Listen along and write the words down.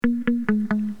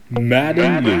Matt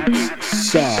and Luke's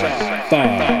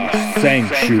Sci-Fi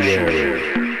Sanctuary.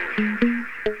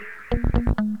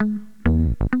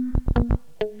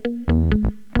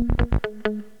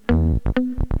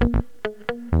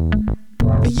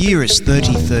 The year is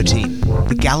 3013.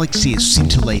 The galaxy is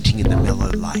scintillating in the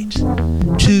mellow light.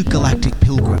 Two galactic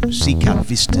pilgrims seek out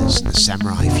vistas in the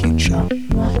samurai future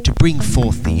to bring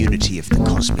forth the unity of the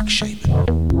cosmic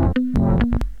shaman.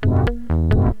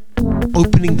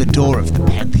 Opening the door of the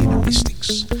pantheon of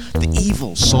mystics, the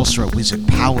evil sorcerer wizard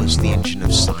powers the engine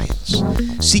of science,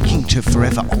 seeking to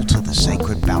forever alter the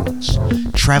sacred balance,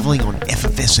 traveling on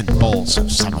effervescent balls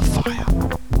of summer fire.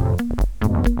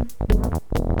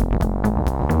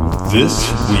 This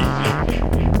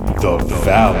week, the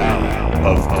Valley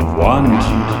of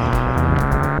Gwangi.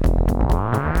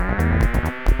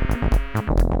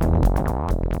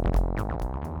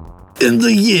 In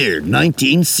the year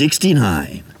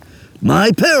 1969,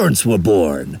 my parents were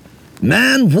born.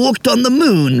 Man walked on the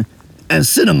moon, and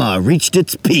cinema reached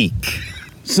its peak.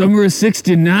 Summer of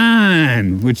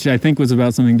 69, which I think was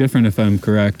about something different, if I'm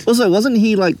correct. Also, wasn't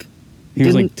he like... He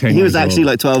was like 10 He was years actually old.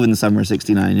 like 12 in the summer of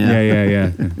 69, yeah. Yeah.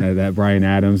 that Bryan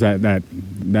Adams, that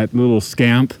little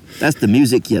scamp. That's the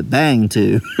music you bang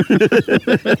to.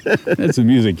 That's the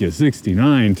music you're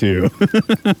 69 to.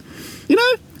 You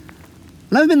know,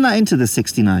 I've never been that into the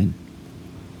 69.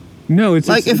 No, it's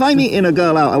Like, if I'm eating a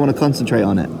girl out, I want to concentrate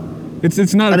on it.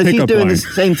 it's not And a if she's pickup doing line. the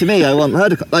same to me, I want her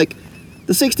to... Like,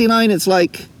 the 69, it's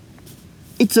like...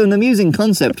 It's an amusing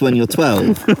concept when you're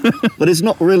 12, but it's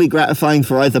not really gratifying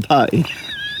for either party.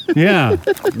 Yeah,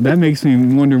 that makes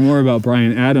me wonder more about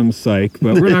Bryan Adams' psyche,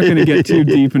 but we're not going to get too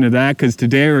deep into that because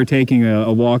today we're taking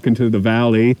a walk into the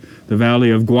valley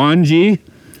of Gwangi.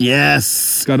 Yes.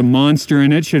 It's got a monster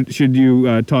in it. Should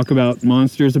you talk about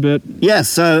monsters a bit? Yes,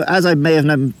 so as I may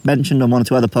have mentioned on one or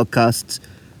two other podcasts,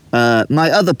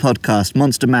 my other podcast,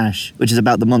 Monster Mash, which is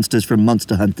about the monsters from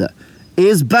Monster Hunter,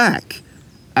 is back.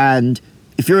 And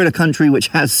if you're in a country which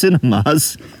has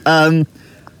cinemas, the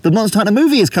Monster Hunter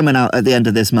movie is coming out at the end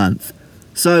of this month.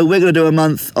 So we're going to do a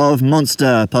month of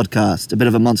monster podcast, a bit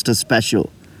of a monster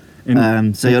special.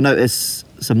 So you'll notice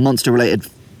some monster-related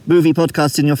movie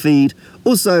podcasts in your feed.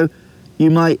 Also,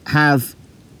 you might have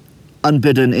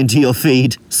unbidden into your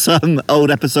feed some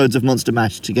old episodes of Monster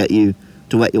Mash to get you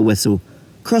to wet your whistle.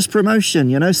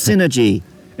 Cross-promotion, synergy.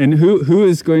 And who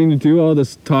is going to do all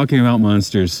this talking about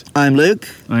monsters? I'm Luke.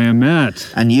 I am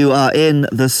Matt. And you are in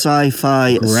the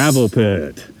sci-fi... Gravel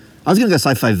pit. I was going to go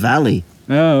Sci-Fi Valley.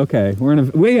 Oh, okay.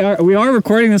 We are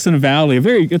recording this in a valley.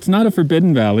 It's not a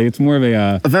forbidden valley. It's more of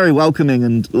A very welcoming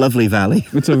and lovely valley.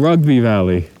 it's a rugby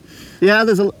valley.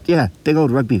 Yeah, big old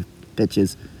rugby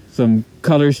pitches. Some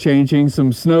colors changing,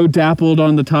 some snow dappled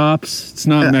on the tops. It's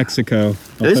not Mexico.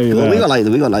 I'll It's tell you cool.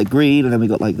 that. We got like green, and then we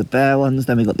got like the bare ones,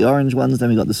 then we got the orange ones, then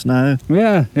we got the snow.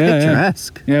 Yeah.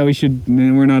 Picturesque. Yeah, we should.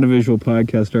 We're not a visual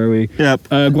podcast, are we? Yep.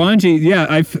 Gwangi.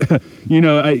 Yeah,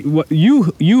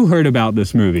 you heard about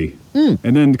this movie, and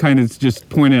then kind of just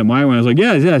pointed at my one. I was like,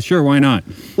 yeah, sure, why not?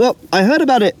 Well, I heard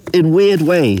about it in weird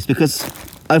ways because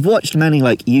I've watched many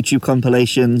like YouTube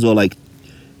compilations or like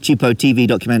cheapo TV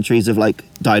documentaries of like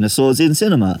dinosaurs in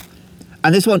cinema.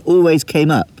 And this one always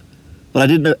came up, but I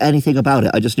didn't know anything about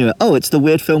it. I just knew, it's the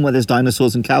weird film where there's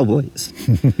dinosaurs and cowboys.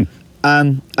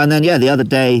 And then, the other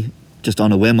day, just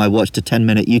on a whim, I watched a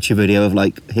 10-minute YouTube video of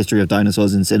like history of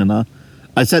dinosaurs in cinema.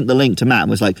 I sent the link to Matt and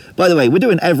was like, by the way, we're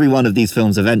doing every one of these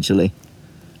films eventually.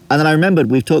 And then I remembered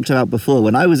we've talked about before,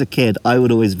 when I was a kid, I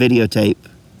would always videotape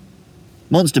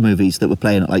monster movies that were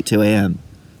playing at like 2 a.m.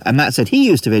 And Matt said he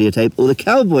used to videotape all the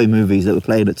cowboy movies that were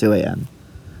playing at 2 a.m.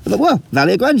 I thought, well,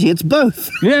 Valley of Gwangi, it's both.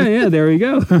 Yeah, there we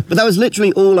go. But that was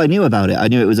literally all I knew about it. I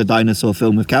knew it was a dinosaur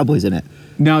film with cowboys in it.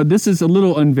 Now, this is a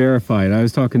little unverified. I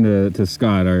was talking to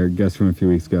Scott, our guest from a few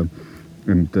weeks ago,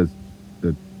 and the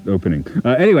opening.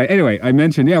 Anyway, I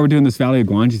mentioned, we're doing this Valley of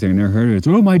Gwangi thing. I never heard of it.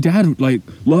 So, my dad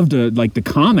loved the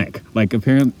comic. Like,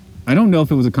 apparently, I don't know if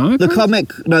it was a comic. The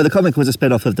comic was a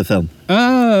spin-off of the film.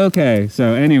 Oh, okay.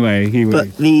 So anyway, he was.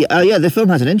 But the film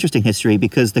has an interesting history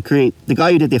because the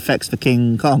guy who did the effects for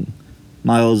King Kong,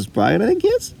 Miles Bryan, I think he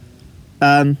is.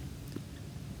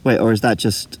 Wait, or is that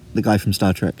just the guy from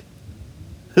Star Trek?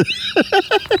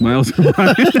 Miles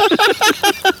O'Brien.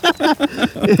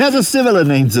 It has a similar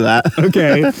name to that.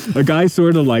 Okay, a guy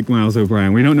sort of like Miles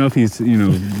O'Brien. We don't know if he's,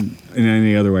 in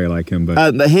any other way like him,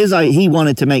 but he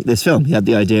wanted to make this film. He had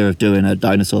the idea of doing a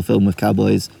dinosaur film with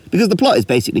cowboys because the plot is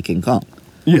basically King Kong.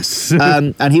 yes.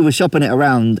 And he was shopping it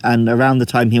around, and around the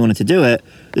time he wanted to do it,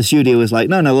 the studio was like,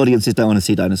 no, audiences don't want to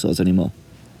see dinosaurs anymore.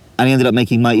 And he ended up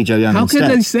making Mighty Joe Young How instead.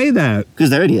 could they say that? Because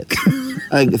they're idiots.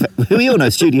 We all know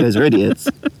studios are idiots.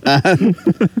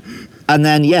 And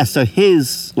then, so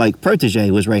his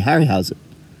protege was Ray Harryhausen.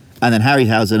 And then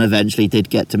Harryhausen eventually did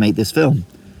get to make this film.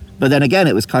 But then again,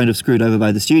 it was kind of screwed over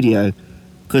by the studio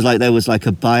because there was a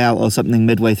buyout or something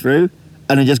midway through,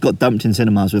 and it just got dumped in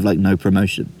cinemas with no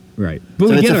promotion. Right. But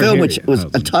so it's a film which was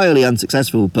entirely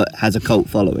unsuccessful but has a cult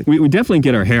following. We definitely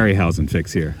get our Harryhausen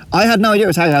fix here. I had no idea it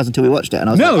was Harryhausen until we watched it, and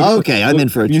I was okay, I'm in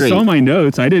for a treat. You saw my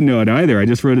notes. I didn't know it either. I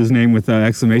just wrote his name with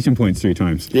exclamation points 3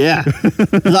 times. Yeah.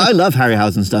 I love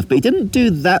Harryhausen stuff, but he didn't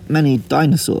do that many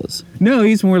dinosaurs. No,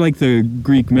 he's more like the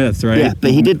Greek myths, right? Yeah,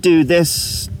 but he did do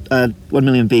this 1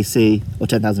 million BC, or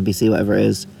 10,000 BC, whatever it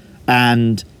is,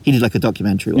 and he did a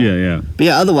documentary one. Yeah. But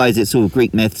otherwise it's all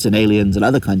Greek myths and aliens and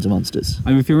other kinds of monsters.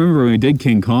 I mean, if you remember when we did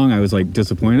King Kong, I was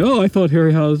disappointed. Oh, I thought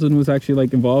Harryhausen was actually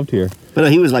involved here.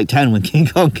 But he was 10 when King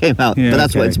Kong came out. Yeah, but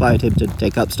that's what inspired him to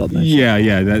take up stop motion. Yeah,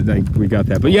 we got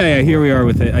that. But yeah, here we are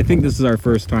with it. I think this is our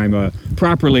first time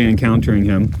properly encountering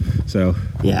him. So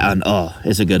yeah, and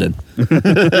it's a good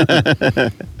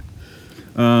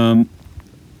one.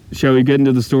 Shall we get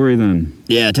into the story then?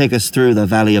 Yeah, take us through the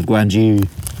Valley of Guangzhou.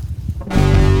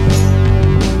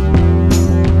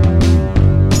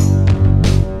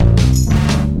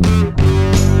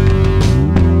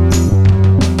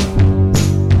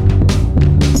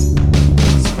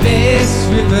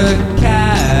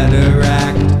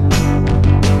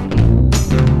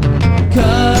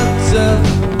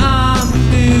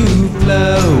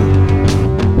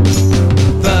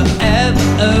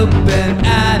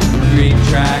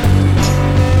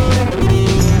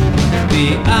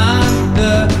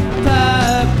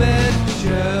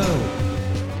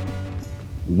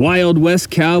 Wild West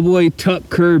cowboy Tuck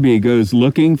Kirby goes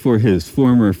looking for his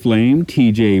former flame,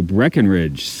 TJ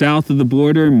Breckenridge, south of the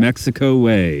border, Mexico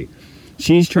way.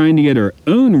 She's trying to get her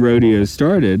own rodeo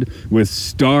started with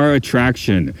star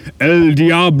attraction, El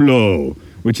Diablo,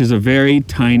 which is a very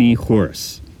tiny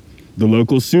horse. The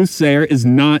local soothsayer is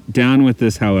not down with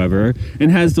this, however,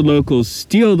 and has the locals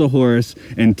steal the horse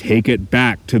and take it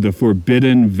back to the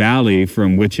Forbidden Valley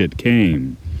from which it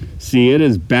came. See, it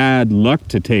is bad luck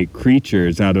to take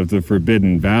creatures out of the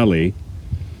Forbidden Valley.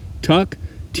 Tuck,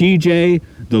 TJ,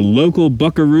 the local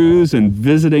buckaroos, and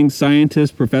visiting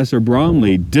scientist Professor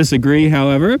Bromley disagree,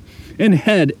 however, and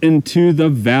head into the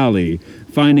valley,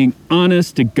 finding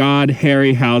honest-to-God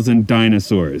Harryhausen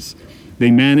dinosaurs. They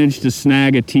manage to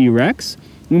snag a T-Rex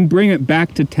and bring it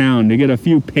back to town to get a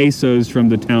few pesos from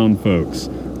the town folks,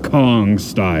 Kong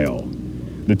style.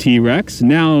 The T-Rex,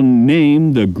 now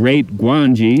named the Great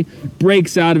Guanji,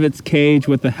 breaks out of its cage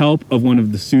with the help of one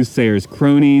of the soothsayer's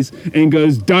cronies and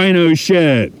goes dino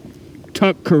shit.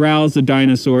 Tuck corrals the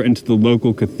dinosaur into the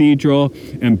local cathedral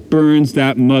and burns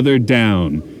that mother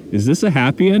down. Is this a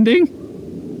happy ending?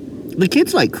 The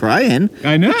kid's crying.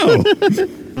 I know.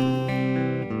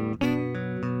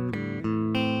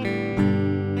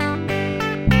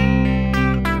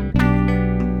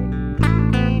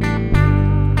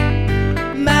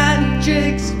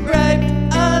 Magic's ripe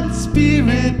on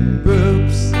spirit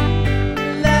ropes.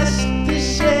 Lest the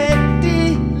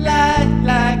shady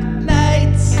lilac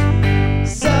nights.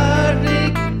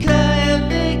 Sorry,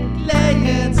 curling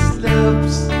layered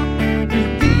slopes.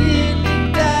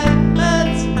 Revealing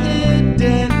diamonds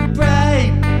hidden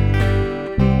bright.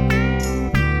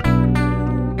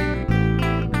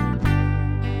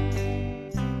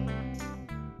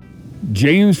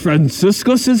 James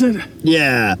Franciscus, is it?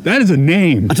 Yeah. That is a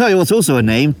name. I'll tell you what's also a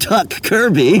name, Tuck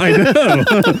Kirby. I know.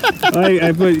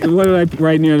 I put, what did I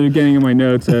write near the beginning of my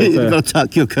notes? You've got to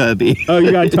tuck your Kirby. Oh,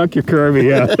 you gotta tuck your Kirby,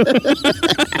 yeah.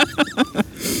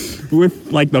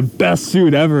 With the best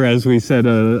suit ever, as we said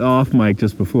off mic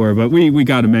just before, but we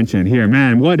got to mention it here.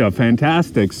 Man, what a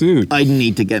fantastic suit. I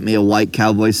need to get me a white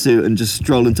cowboy suit and just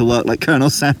stroll into work like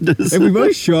Colonel Sanders. If we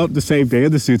both show up the same day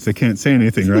of the suits, they can't say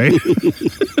anything, right?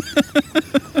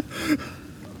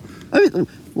 I mean,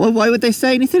 well, why would they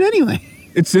say anything anyway?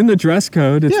 It's in the dress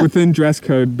code. It's within dress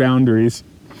code boundaries.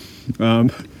 I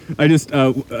just,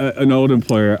 an old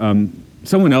employer,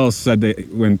 someone else said they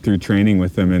went through training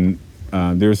with them, and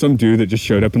there was some dude that just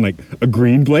showed up in a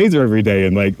green blazer every day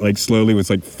and slowly was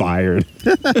fired.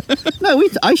 No,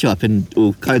 I show up in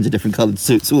all kinds of different colored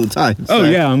suits all the time. So. Oh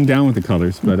yeah, I'm down with the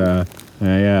colors, but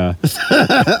yeah.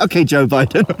 Okay, Joe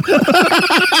Biden.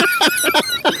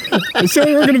 So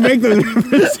we're gonna make the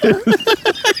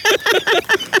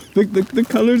the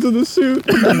colors of the suit.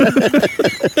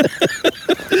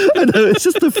 I know, it's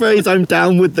just the phrase, I'm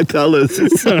down with the colors.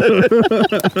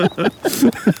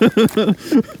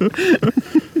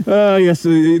 Yes,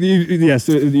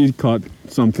 you caught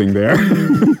something there.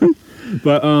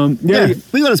 But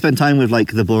we got to spend time with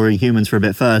the boring humans for a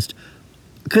bit first.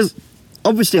 because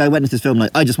obviously I went into this film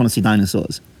like, I just want to see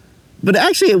dinosaurs. But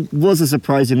actually it was a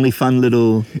surprisingly fun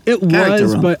little It character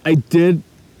was, run. but I did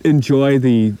enjoy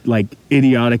the like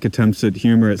idiotic attempts at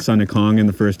humor at Son of Kong in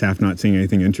the first half, not seeing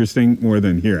anything interesting more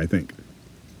than here, I think.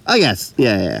 I guess,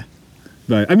 yeah.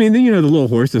 But I mean, you know, the little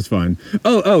horse is fun.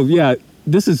 Oh, yeah.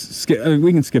 This is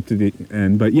we can skip to the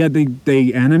end, but yeah,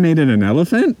 they animated an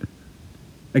elephant.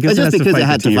 I guess Just it has because to they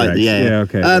had the to fight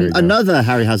T-Rex. the Okay. there you go. Another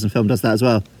Harryhausen film does that as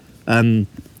well. 20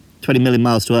 Million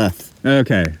Miles to Earth.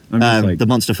 Okay, I'm just like The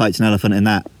monster fights an elephant in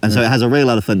that, and so it has a real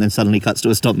elephant, then suddenly cuts to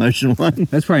a stop motion one.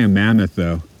 that's probably a mammoth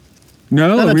though.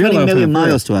 No, No, a real 20 million elephant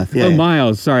miles first. to Earth. Yeah, Oh, yeah.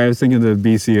 miles. Sorry, I was thinking of the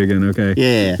BC again. Okay.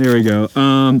 Yeah. There we go.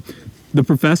 The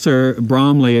professor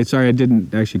Bromley. Sorry, I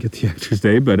didn't actually get the actor's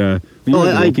name, but you Oh,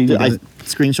 know, I Wiki, you got it?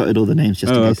 screenshotted all the names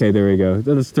just in Oh, case. okay. There we go.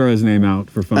 Let's throw his name out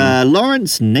for fun.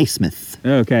 Lawrence Naismith.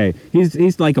 Okay,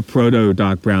 he's like a proto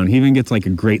Doc Brown. He even gets like a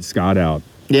great Scott out,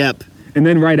 Yep. and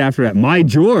then right after that, My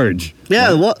George.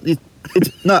 Yeah, what?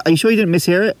 It's no. Are you sure you didn't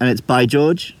mishear it? And it's by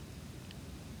George,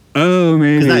 Oh,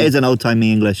 maybe. because that is an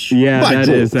old-timey English. Yeah, By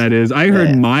George. that is. I heard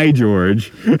Yeah. My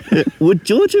George. Would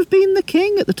George have been the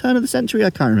king at the turn of the century? I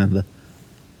can't remember.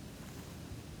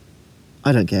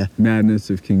 I don't care.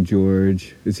 Madness of King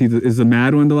George. Is the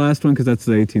mad one the last one? Because that's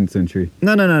the 18th century.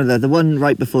 No. The one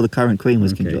right before the current queen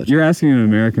was King Okay. George. You're asking an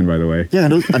American, by the way. Yeah,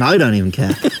 and I don't even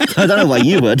care. I don't know why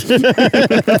you would.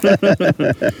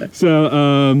 So,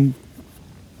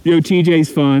 TJ's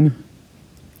fun.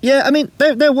 Yeah, I mean,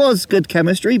 there was good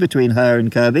chemistry between her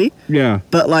and Kirby, Yeah.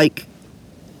 but like,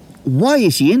 why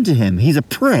is she into him? He's a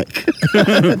prick.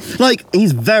 Like,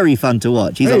 he's very fun to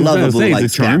watch. He's Hey, a I was gonna lovable, say, like,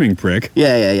 he's a charming prick.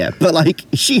 Yeah. But like,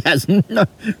 she has no.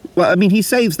 Well, I mean, he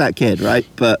saves that kid, right?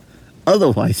 But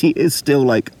otherwise, he is still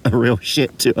like a real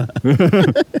shit to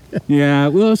her. Yeah,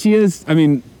 well, she is. I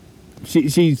mean,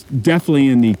 she's definitely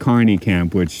in the Carney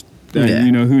camp, which, Yeah.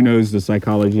 you know, who knows the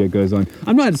psychology that goes on.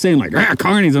 I'm not saying like,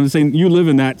 Carneys. I'm saying you live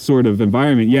in that sort of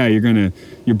environment. Yeah,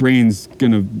 your brain's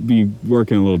going to be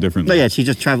working a little differently. But yeah, she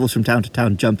just travels from town to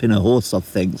town, jumping a horse off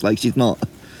things. Like, she's not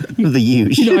the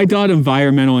huge. You know, I taught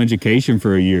environmental education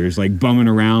for years, like bumming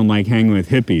around, like hanging with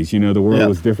hippies. You know, the world Yeah.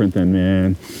 was different then,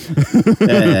 man.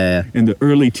 Yeah. In the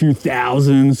early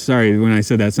 2000s. Sorry, when I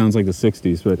said that, sounds like the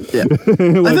 60s, but Yeah.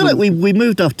 I feel like we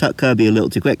moved off Tuck Kirby a little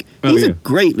too quick. Oh, He's yeah. a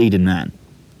great leading man.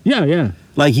 yeah.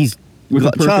 Like, he's With a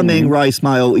got perfect charming, name. wry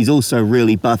smile. He's also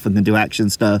really buff and can do action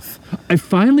stuff. I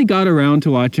finally got around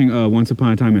to watching Once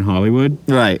Upon a Time in Hollywood,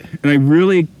 Right. and I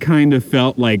really kind of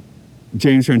felt like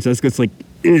James Franciscus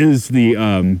is the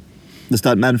The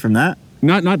stunt man from that.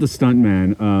 not the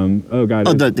stuntman. Oh God.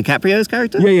 Oh, the DiCaprio's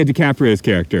character? yeah, DiCaprio's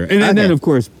character, and then Okay. of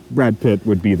course Brad Pitt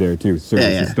would be there too, serve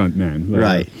as Yeah. the stuntman.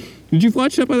 Right. Did you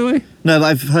watch that, by the way? No, but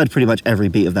I've heard pretty much every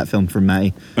beat of that film from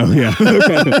May. Oh yeah,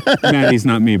 okay. Maddie's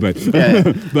not me, but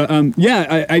Yeah. but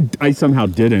I somehow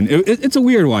didn't. It's a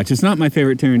weird watch. It's not my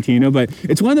favorite Tarantino, but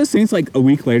it's one of those things. Like a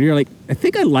week later, you're like, I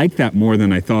think I like that more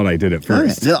than I thought I did at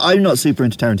first. Okay. I'm not super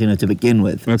into Tarantino to begin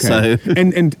with. Okay. So,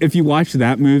 and if you watch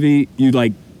that movie, you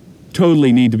like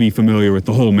totally need to be familiar with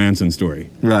the whole Manson story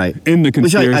right. in the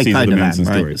Which I conspiracies of kind the of am, Manson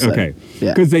right? stories. So, Okay,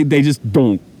 yeah. because they just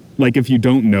don't. Like, if you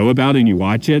don't know about it and you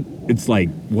watch it, it's like,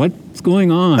 what's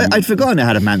going on? I'd forgotten it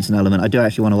had a Manson element. I do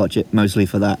actually want to watch it mostly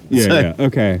for that. yeah, So, yeah,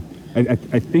 okay.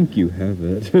 I think you have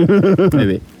it.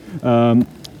 Maybe.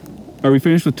 Are we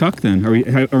finished with Tuck then? Are we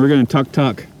going to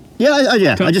Tuck? Yeah,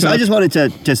 I Tuck. just wanted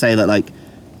to say that, like,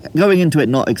 going into it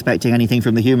not expecting anything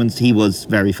from the humans, he was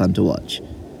very fun to watch.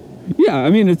 Yeah, I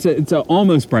mean it's a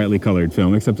almost brightly colored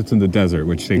film, except it's in the desert,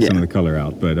 which takes some Yeah. of the color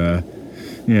out. But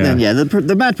yeah, And yeah,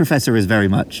 the Mad Professor is very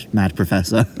much Mad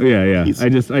Professor. yeah. He's- I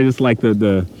just like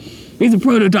the. He's a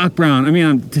proto Doc Brown. I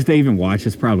mean, did they even watch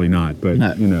this? Probably not. But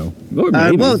No. you know, or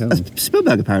maybe. Well, hell.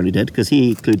 Spielberg apparently did, because he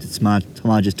included smart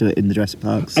homages to it in the Jurassic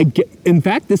Parks. In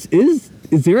fact, this is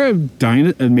there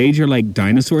a major like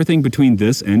dinosaur thing between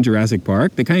this and Jurassic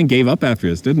Park? They kind of gave up after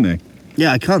this, didn't they?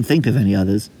 Yeah, I can't think of any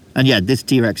others. And yeah, this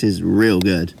T-Rex is real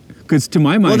good. Because to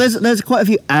my Well, mind, there's quite a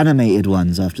few animated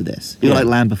ones after this. You got Yeah. like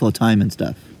Land Before Time and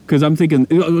stuff. because I'm thinking,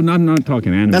 I'm not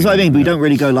talking anime. That's what I mean. We don't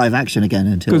really go live action again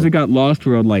until. Because we got Lost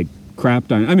World like crap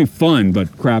I mean, fun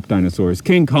but crap dinosaurs.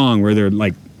 King Kong, where they're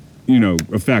like,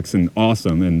 effects and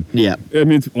awesome, and Yeah. I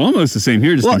mean it's almost the same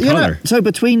here, just Well, in you know, color. so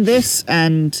between this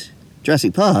and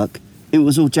Jurassic Park, it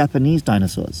was all Japanese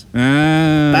dinosaurs.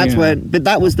 That's but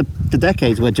that was the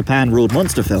decades where Japan ruled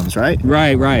monster films, right?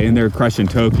 Right, and they're crushing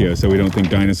Tokyo, so we don't think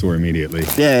dinosaur immediately.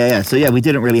 Yeah. So yeah, we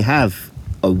didn't really have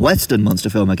a Western monster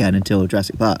film again until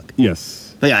Jurassic Park.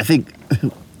 Yes. But yeah, I think.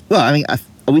 Well, I mean,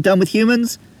 are we done with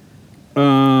humans?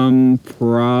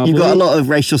 Probably. You've got a lot of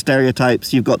racial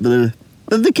stereotypes. You've got the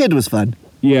kid was fun.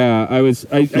 Yeah, I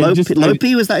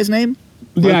Lopi, was that his name?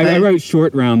 Yeah, Lope? I wrote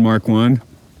Short Round Mark 1.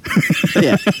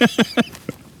 Yeah.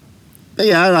 But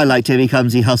yeah, I liked him.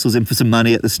 He hustles in for some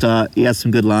money at the start. He has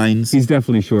some good lines. He's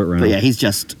definitely Short Round. But yeah, he's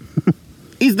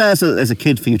there so that there's a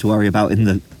kid for you to worry about in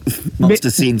the monster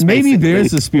scenes. Maybe basically.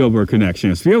 there's a Spielberg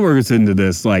connection. If Spielberg was into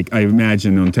this, like I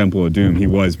imagine on Temple of Doom, he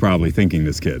was probably thinking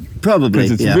this kid. Probably,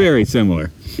 Because it's yeah. very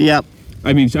similar. Yep.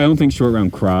 I mean, I don't think Short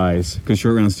Round cries, because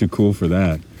Short Round's too cool for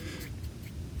that.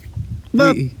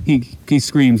 But He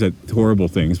screams at horrible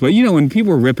things. But, you know, when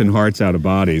people are ripping hearts out of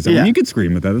bodies, I Yeah. mean, you could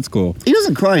scream at that. That's cool. he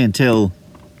doesn't cry until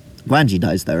Guanji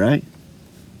dies, though, right?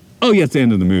 Oh, yeah, it's the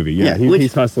end of the movie. Yeah, Yeah, which-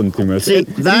 he's hustling through most. See,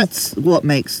 that's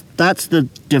the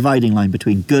dividing line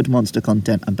between good monster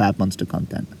content and bad monster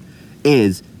content.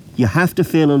 Is you have to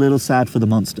feel a little sad for the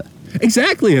monster.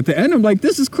 Exactly. At the end, I'm like,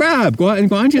 this is crap.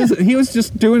 Guanji, he was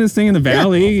just doing his thing in the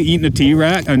valley, eating a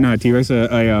T-Rex. Not a T-Rex,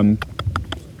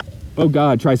 oh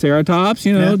God, Triceratops.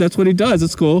 You know, Yeah. that's what he does.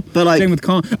 It's cool. But, like- same with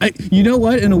Kong. You know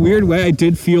what? In a weird way, I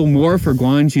did feel more for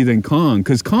Guanji than Kong,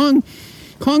 because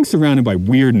Kong's surrounded by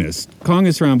weirdness. Kong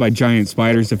is surrounded by giant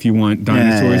spiders, if you want,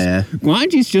 dinosaurs. Yeah.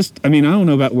 Guanji's just, I mean, I don't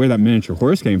know about where that miniature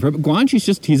horse came from, but Guanji's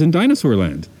just, he's in dinosaur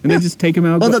land. And they just take him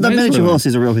out of Well, the dinosaur miniature land. horse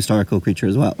is a real historical creature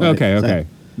as well. right? Okay, So- okay.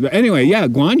 But anyway, yeah,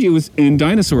 Guanji was in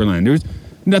dinosaur land. There's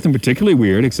nothing particularly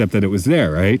weird except that it was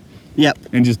there, right? Yep.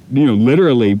 And just, you know,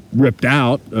 literally ripped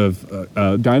out of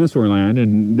dinosaur land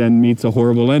and then meets a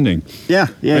horrible ending. Yeah.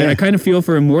 Yeah. I kind of feel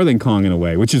for him more than Kong in a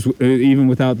way, which is even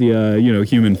without the,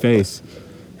 human face.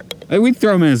 We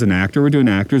throw him in as an actor. We're doing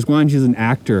actors. Guanji's an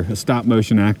actor, a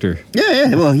stop-motion actor.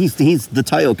 Yeah. Well, he's the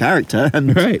title character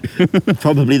and Right.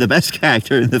 probably the best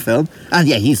character in the film. And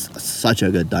yeah, he's such a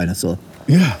good dinosaur.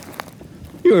 Yeah.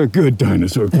 You're a good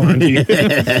dinosaur, Guanji.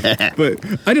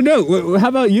 But I don't know. How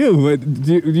about you?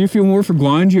 Do you feel more for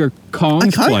Guanji or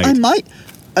Kong's plight? I might.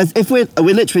 If we're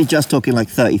literally just talking like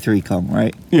 33 Kong,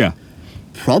 right? Yeah.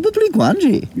 Probably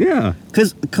Guanji. Yeah.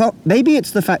 Because maybe it's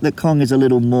the fact that Kong is a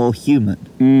little more human.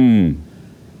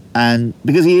 And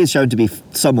because he is shown to be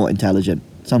somewhat intelligent,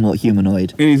 somewhat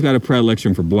humanoid. And he's got a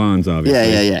predilection for blondes,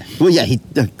 obviously. Yeah. Well, yeah,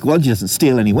 Guanji doesn't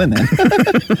steal any women.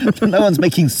 No one's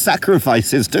making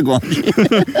sacrifices to Guanji.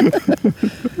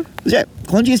 Yeah,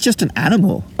 Guanji is just an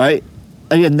animal, right?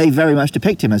 And they very much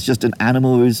depict him as just an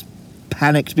animal who's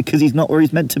panicked because he's not where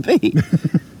he's meant to be.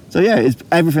 So yeah,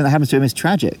 everything that happens to him is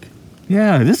tragic.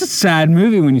 Yeah, this is a sad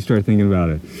movie when you start thinking about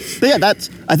it. But yeah,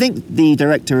 I think the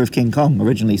director of King Kong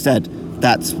originally said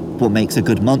that's what makes a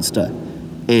good monster.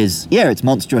 Is, yeah, it's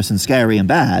monstrous and scary and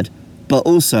bad, but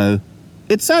also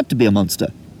it's sad to be a monster.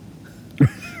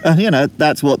 And,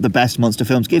 that's what the best monster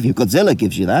films give you. Godzilla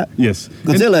gives you that. Yes.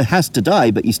 Godzilla has to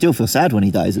die, but you still feel sad when he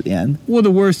dies at the end. Well,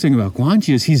 the worst thing about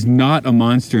Guanji is he's not a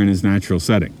monster in his natural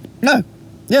setting. No.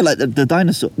 Yeah, like the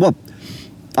dinosaur... Well,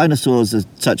 dinosaurs are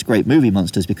such great movie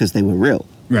monsters because they were real.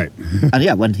 Right. And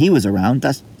yeah, when he was around,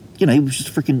 that's... he was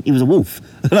just he was a wolf.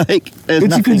 Like, there's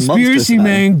It's a nothing monstrous conspiracy, about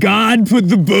him. man. God put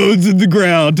the bones in the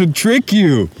ground to trick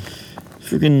you.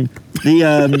 Freaking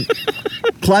the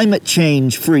climate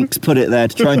change freaks put it there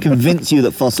to try and convince you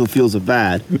that fossil fuels are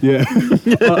bad. Yeah.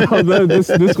 Although this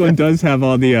one does have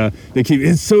all the they keep,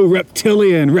 it's so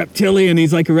reptilian.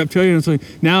 He's like a reptilian. It's like,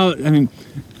 now, I mean,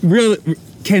 really,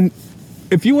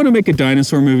 if you want to make a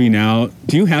dinosaur movie now,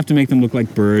 do you have to make them look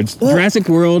like birds? Well, Jurassic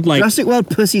World, like Jurassic World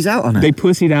pussies out on it. they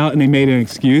pussied out and they made an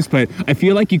excuse, but I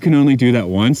feel like you can only do that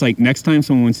once. Like next time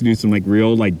someone wants to do some like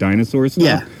real like dinosaur stuff,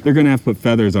 Yeah. they're gonna have to put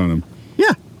feathers on them.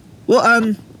 Yeah.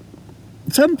 Well,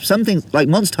 some things like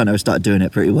Monster Hunter started doing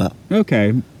it pretty well.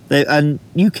 Okay, And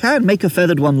you can make a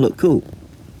feathered one look cool.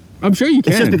 I'm sure you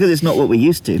can. It's just because it's not what we're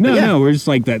used to. no, But yeah. no, we're just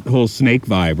like that whole snake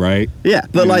vibe, right? Yeah,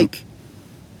 but Yeah.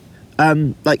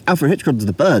 like Alfred Hitchcock's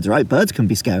The Birds, right? Birds can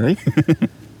be scary.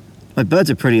 Like birds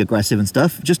are pretty aggressive and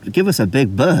stuff. Just give us a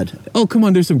big bird. Oh, come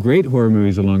on, there's some great horror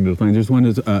movies along those lines. There's one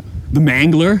that's The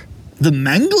Mangler. The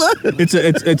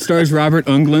Mangler? It stars Robert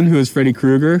Englund, who is Freddy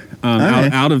Krueger, Okay.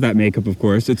 out of that makeup, of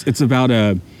course. It's about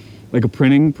a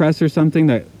printing press or something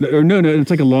no, it's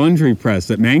like a laundry press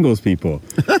that mangles people.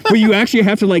 But you actually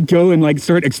have to like go and like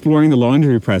start exploring the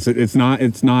laundry press. It's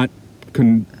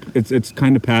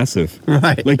kind of passive.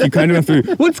 Right. Like you kind of have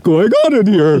to, what's going on in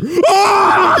here?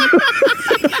 Ah!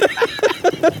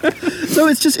 So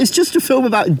it's just a film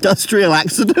about industrial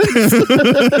accidents.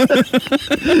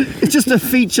 It's just a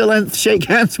feature-length shake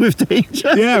hands with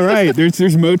danger. Yeah, right.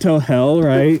 There's Motel Hell,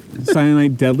 right? Silent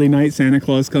Night, Deadly Night, Santa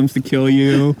Claus comes to kill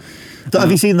you.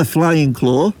 Have you seen The Flying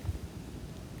Claw?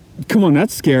 Come on,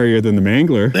 that's scarier than the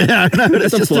Mangler. Yeah, I know.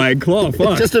 That's a flag claw.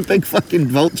 Fuck. It's just a big fucking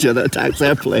vulture that attacks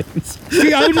airplanes.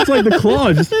 See, I was just like the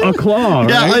claw, just a claw,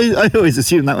 Yeah, right? I always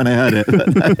assumed that when I heard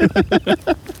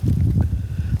it.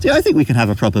 See, I think we can have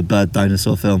a proper bird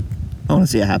dinosaur film. I want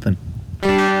to see it happen.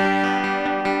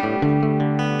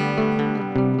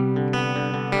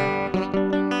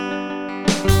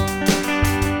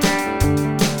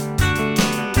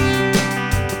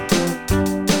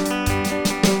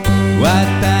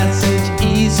 White passage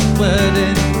eastward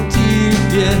until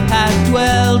you had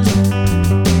dwelled.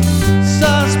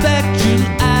 Saw spectral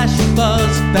ash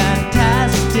falls,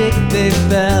 fantastic they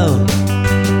fell.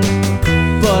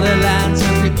 Borderlands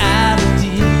of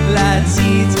reality, light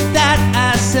seeds that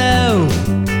I sow.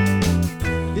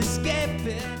 Escaping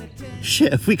attention.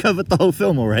 Shit, have we covered the whole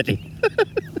film already?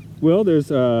 Well,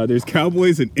 there's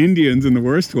cowboys and Indians in the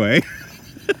worst way.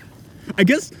 I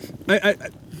guess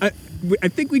I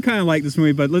think we kind of like this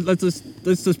movie, but let's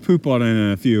just poop on it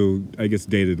in a few, I guess,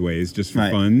 dated ways, just for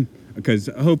Right. fun, because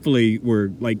hopefully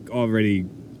we're like already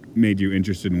made you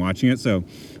interested in watching it. So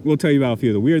we'll tell you about a few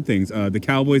of the weird things. The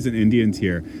cowboys and Indians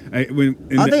here.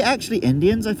 Are they actually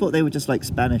Indians? I thought they were just like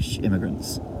Spanish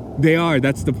immigrants. They are.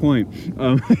 That's the point.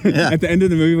 Yeah. At the end of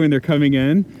the movie, when they're coming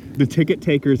in, the ticket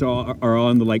takers are all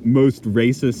in the like most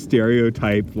racist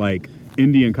stereotype like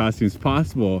Indian costumes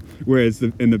possible, whereas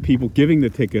the people giving the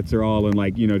tickets are all in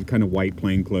like, you know, kind of white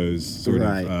plainclothes sort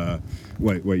Right. of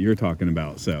what you're talking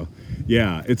about. So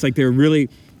yeah, it's like they're really.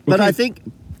 But okay, I think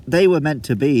they were meant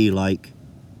to be like,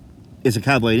 it's a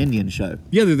cowboy and Indian show.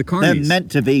 yeah, they're the They're carnies. meant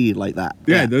to be like that.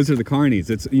 Yeah, those are the carnies.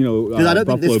 It's, you know, Because I don't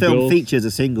think Buffalo this film Bills. features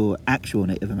a single actual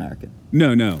Native American.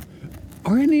 No.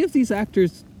 Are any of these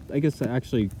actors? I guess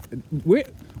actually,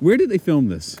 where did they film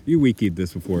this? You wikied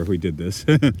this before we did this.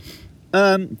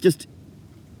 Just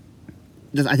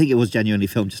I think it was genuinely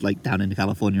filmed just like down in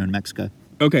California and Mexico.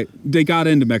 Okay, they got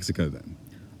into Mexico then.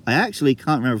 I actually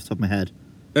can't remember off the top of my head.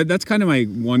 That's kind of my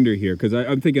wonder here, because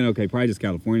I'm thinking, okay, probably just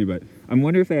California, but I'm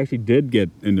wondering if they actually did get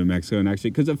into Mexico and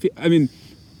actually, because I mean,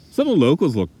 some of the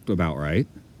locals looked about right.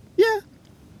 Yeah.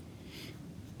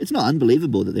 It's not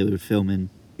unbelievable that they would film in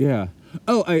Yeah.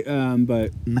 Oh,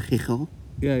 but Mexico.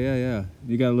 yeah.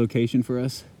 You got a location for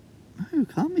us? Oh,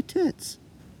 calm your tits.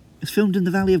 It's filmed in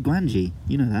the Valley of Guanji.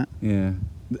 You know that. Yeah.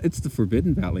 It's the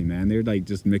Forbidden Valley, man. They're like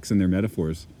just mixing their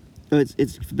metaphors. Oh,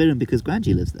 it's forbidden because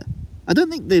Guanji lives there. I don't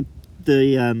think the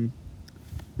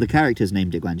characters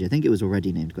named it Guanji. I think it was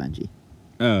already named Guanji.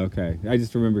 Oh, okay. I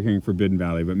just remember hearing Forbidden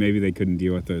Valley, but maybe they couldn't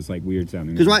deal with those like weird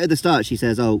sounding. Because right at the start she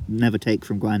says, "Oh, never take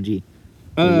from Guanji."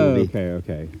 Oh, Will be.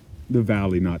 okay. The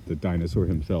valley, not the dinosaur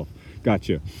himself.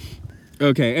 Gotcha.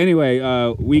 Okay, anyway,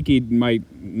 Wiki might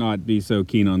not be so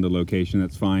keen on the location.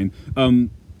 That's fine.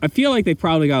 I feel like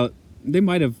they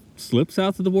might have slipped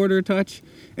south of the border a touch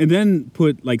and then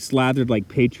put like slathered like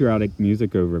patriotic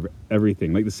music over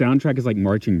everything. Like the soundtrack is like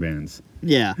marching bands.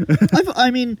 Yeah. I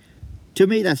mean, to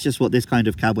me, that's just what this kind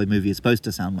of cowboy movie is supposed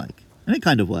to sound like. And it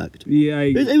kind of worked. Yeah,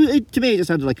 To me, it just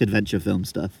sounded like adventure film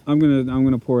stuff. I'm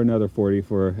gonna pour another 40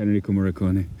 for Enrico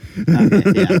Morricone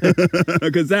Yeah.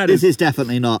 because This is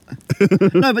definitely not.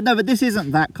 No, but this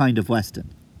isn't that kind of Western.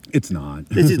 it's not.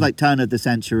 This is like turn of the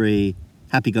century,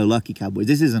 happy-go-lucky cowboys.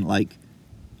 This isn't like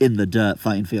in the dirt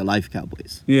fighting for your life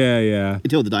cowboys. Yeah.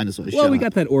 Until the dinosaurs Well, show we up.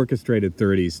 got that orchestrated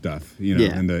 30s stuff, you know,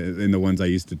 Yeah. in the ones I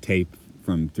used to tape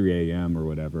from 3 a.m. or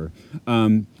whatever.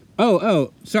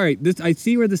 Sorry. I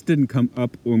see where this didn't come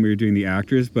up when we were doing the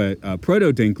actors, but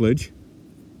Proto Dinklage.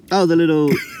 Oh, the little...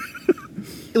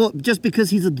 Well, just because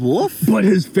he's a dwarf? But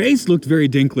his face looked very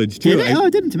Dinklage too. Did it? Oh,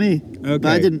 it didn't to me. Okay.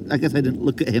 But I guess I didn't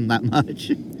look at him that much.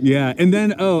 Yeah, and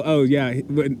then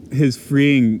his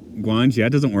freeing Guanji,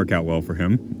 that doesn't work out well for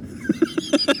him.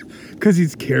 Because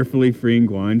he's carefully freeing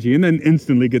Guanji and then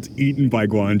instantly gets eaten by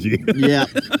Guanji. Yeah.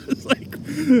 It's like,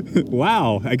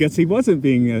 wow, I guess he wasn't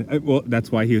being, well, that's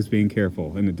why he was being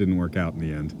careful, and it didn't work out in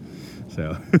the end.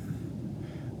 So,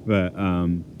 but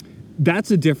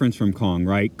that's a difference from Kong,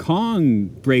 right? Kong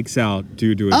breaks out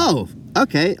due to Oh,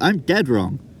 okay. I'm dead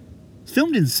wrong. It's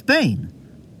filmed in Spain.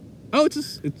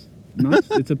 it's not,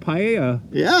 it's a paella.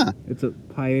 Yeah. It's a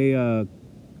paella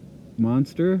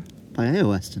monster. Paella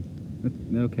Western.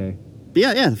 Okay. But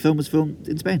yeah, the film was filmed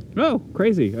in Spain. Oh,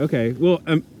 crazy. Okay. Well,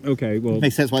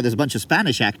 Makes sense why there's a bunch of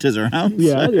Spanish actors around.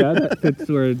 yeah, that fits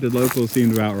where the locals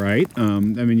seemed about right. I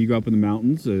mean, you go up in the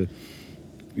mountains,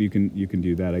 you can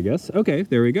do that, I guess. Okay,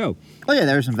 there we go. Oh yeah,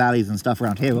 there are some valleys and stuff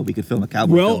around here where we could film a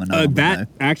cowboy Well, film. And no one would that know.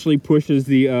 actually pushes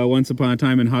the Once Upon a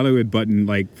Time in Hollywood button,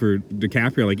 like for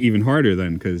DiCaprio, like even harder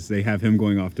then, because they have him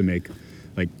going off to make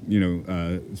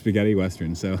spaghetti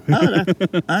western. So Oh,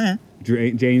 yeah.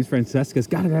 James Francesca's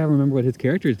gotta remember what his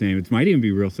character's name. It might even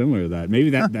be real similar to that. Maybe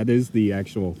that is the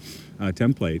actual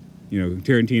template.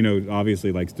 Tarantino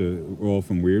obviously likes to roll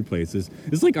from weird places.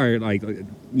 It's like our like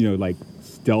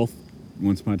stealth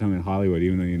Once Upon a Time in Hollywood,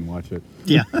 even though you didn't watch it.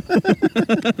 Yeah.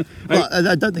 Well,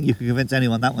 I don't think you can convince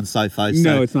anyone that one's sci-fi. So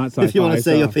No, it's not sci-fi. If you want to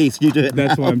say your piece, you do it.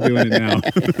 That's why I'm doing it now.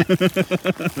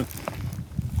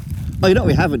 Oh, you know what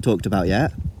we haven't talked about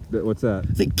yet? What's that?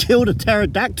 They killed a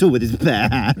pterodactyl with his bare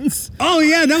hands. Oh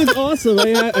yeah, that was awesome.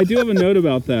 I do have a note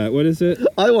about that. What is it?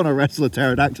 I want to wrestle a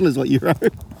pterodactyl, is what you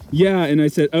wrote. Yeah, and I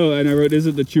said, and I wrote, is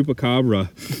it the chupacabra?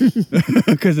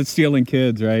 Because it's stealing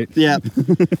kids, right? Yeah.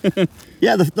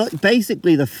 Yeah,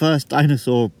 basically the first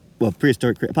dinosaur,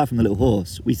 prehistoric creature, apart from the little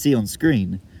horse, we see on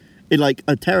screen.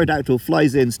 A pterodactyl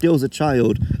flies in, steals a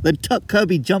child, then Tuck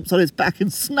Kirby jumps on its back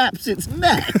and snaps its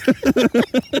neck.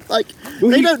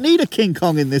 They don't need a King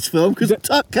Kong in this film because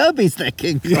Tuck Kirby's their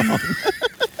King Kong.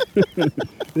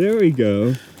 There we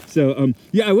go. So,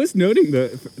 I was noting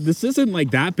this isn't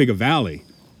like that big a valley.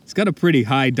 It's got a pretty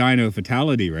high dino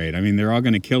fatality rate. I mean, they're all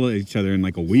going to kill each other in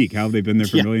like a week. How have they been there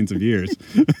for millions of years?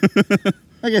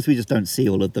 I guess we just don't see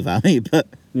all of the valley, but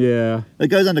Yeah. it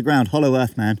goes underground, Hollow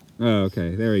Earth, man. Oh,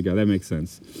 okay. There we go. That makes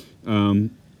sense.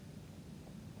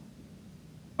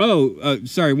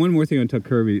 Sorry. One more thing on Tuck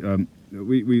Kirby.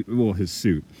 His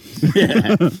suit.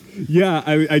 Yeah.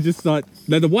 I just thought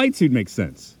that the white suit makes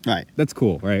sense. Right. That's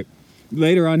cool, right?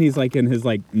 Later on, he's like in his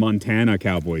like Montana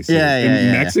cowboy suit.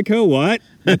 Yeah. Mexico, what?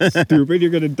 That's stupid.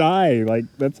 You're gonna die. Like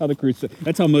that's how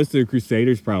that's how most of the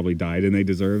Crusaders probably died, and they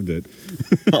deserved it.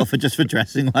 Oh, for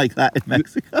dressing like that in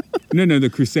Mexico. No, the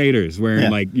Crusaders wearing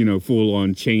full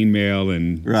on chainmail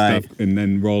and Right. stuff, and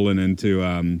then rolling into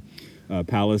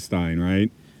Palestine, right?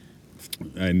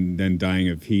 And then dying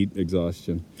of heat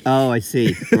exhaustion. Oh, I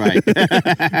see. Right.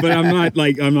 But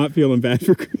I'm not feeling bad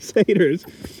for Crusaders.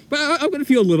 But I'm gonna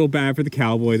feel a little bad for the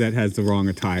cowboy that has the wrong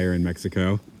attire in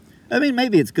Mexico. I mean,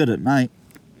 maybe it's good at night.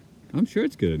 I'm sure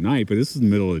it's good at night, but this is the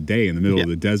middle of the day in the middle of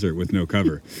the desert with no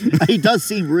cover. He does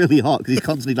seem really hot because he's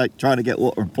constantly trying to get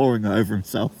water and pouring it over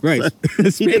himself. Right. So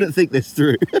he didn't think this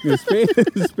through.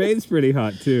 Spain's pretty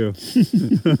hot too.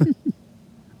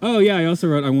 Oh yeah, I also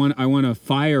wrote I want to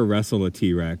fire wrestle a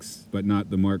T-Rex, but not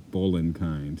the Mark Bolan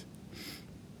kind.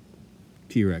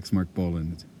 T-Rex, Mark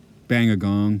Bolan. Bang a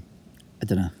gong. I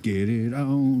don't know. Get it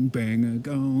on, bang a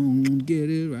gong, get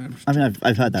it right. I mean,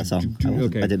 I've heard that song. I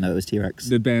didn't know it was T-Rex.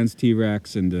 The band's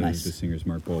T-Rex and Nice. the singer's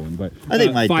Mark Bolan. But I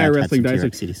think my fire dad had some wrestling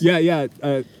T-Rex dice. CDs.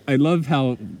 Yeah. I love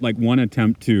how one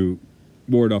attempt to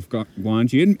ward off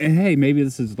Guanji, and hey, maybe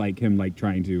this is him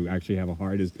trying to actually have a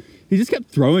heart. Is he just kept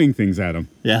throwing things at him?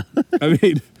 Yeah. I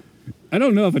mean, I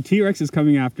don't know if a T-Rex is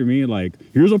coming after me.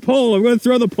 Here's a pole. I'm going to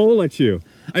throw the pole at you.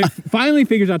 I finally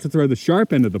figures out to throw the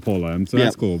sharp end of the pole at him, so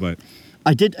that's cool. But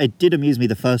It did amuse me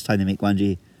the first time they make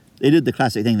Guanji. They did the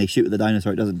classic thing, they shoot at the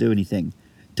dinosaur, it doesn't do anything.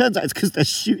 Turns out it's because they're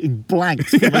shooting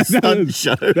blanks from a stunt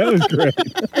show. that was great.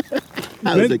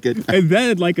 That was a good... And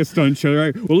then, like a stunt show,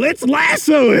 right? Well, let's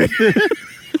lasso it.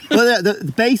 Well,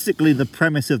 basically, the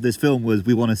premise of this film was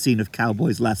we want a scene of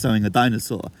cowboys lassoing a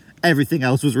dinosaur. Everything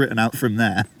else was written out from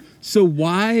there. So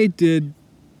why did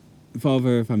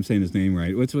Fulver, if I'm saying his name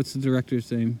right, what's the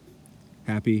director's name?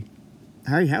 Happy?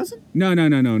 Harryhausen? No.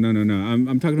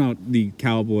 I'm talking about the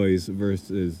Cowboys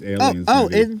versus Aliens.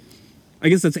 movie. I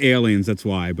guess that's Aliens. That's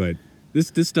why. But this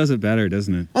does it better,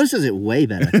 doesn't it? Oh, this does it way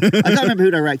better. I can't remember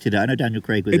who directed it. I know Daniel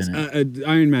Craig was in it. It's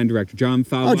Iron Man director Jon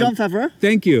Favreau. Oh, Jon Favreau?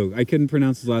 Thank you. I couldn't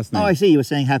pronounce his last name. Oh, I see. You were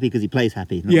saying Happy because he plays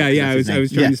Happy. Yeah. I was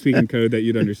trying to speak in code that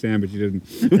you'd understand, but you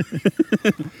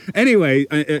didn't. Anyway,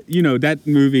 that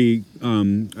movie,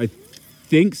 I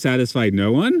think, satisfied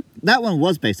no one. That one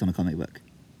was based on a comic book.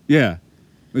 Yeah.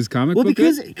 Was comic book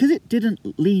because good? it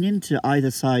didn't lean into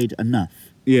either side enough.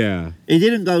 Yeah. It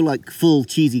didn't go full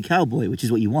cheesy cowboy, which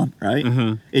is what you want, right?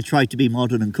 Uh-huh. It tried to be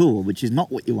modern and cool, which is not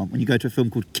what you want when you go to a film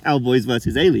called Cowboys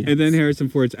versus Aliens. And then Harrison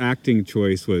Ford's acting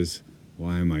choice was,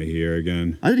 why am I here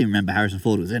again? I didn't even remember Harrison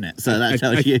Ford was in it, so that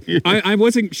tells you. I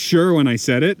wasn't sure when I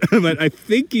said it, but I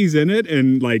think he's in it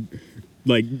and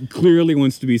clearly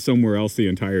wants to be somewhere else the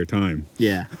entire time.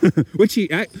 Yeah. Which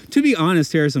to be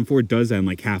honest, Harrison Ford does that in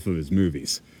half of his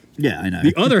movies. Yeah, I know.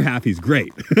 The other half he's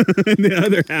great. And the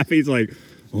other half he's like,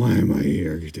 why am I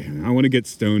here? Damn it. I want to get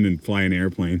stoned and fly an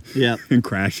airplane. Yeah. And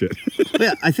crash it. But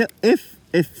yeah, I feel if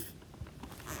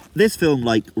this film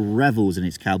revels in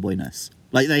its cowboyness,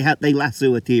 they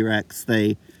lasso a T-Rex,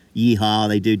 they yeehaw,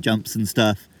 they do jumps and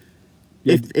stuff.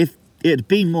 Yeah. If it had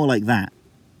been more like that,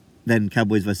 then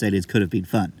Cowboys vs Aliens could have been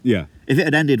fun. Yeah. If it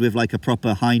had ended with a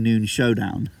proper high noon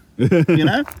showdown, you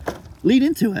know? Lean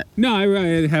into it. No,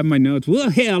 I have my notes.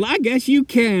 Well, hell, I guess you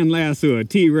can lasso a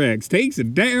T-Rex. Takes a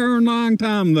darn long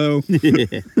time, though.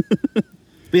 But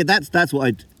yeah, that's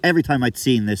what every time I'd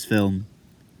seen this film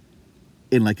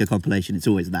in like a compilation, it's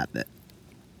always that bit.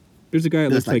 There's a guy that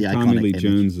That's looks like like the Tommy iconic Lee image.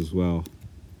 Jones as well.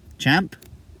 Champ?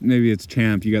 Maybe it's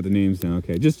Champ. You got the names now.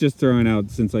 Okay, just throwing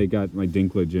out since I got my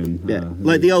dinklage in. Yeah.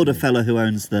 Like the older fella who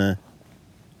owns the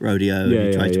rodeo and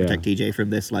he tries to protect TJ from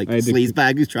this like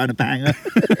sleazebag who's trying to bang her.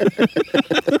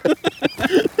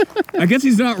 I guess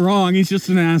he's not wrong. He's just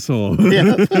an asshole.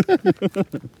 Yeah.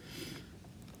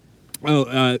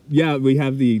 Yeah, we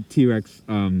have the T-Rex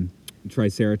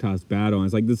Triceratops battle. And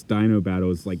it's like this dino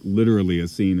battle is like literally a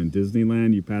scene in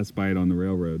Disneyland. You pass by it on the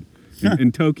railroad.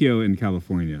 In Tokyo and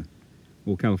California.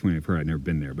 Well, California, I've heard. I've never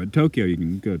been there. But Tokyo, you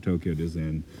can go to Tokyo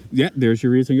Disneyland. Yeah, there's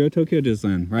your reason to go to Tokyo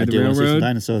Disneyland. Ride the want to see some railroad.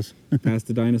 dinosaurs. Past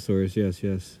the dinosaurs, yes.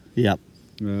 Yep.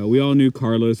 We all knew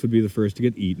Carlos would be the first to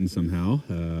get eaten somehow.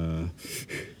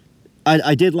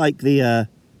 I did like the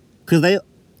because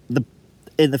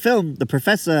in the film the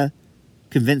professor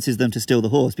convinces them to steal the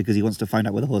horse because he wants to find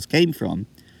out where the horse came from.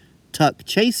 Tuck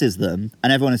chases them,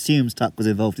 and everyone assumes Tuck was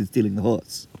involved in stealing the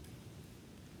horse.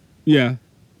 Yeah.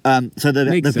 So the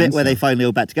Makes bit sense, where they though. finally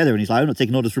all back together, and he's like, "I'm not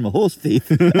taking orders from a horse thief,"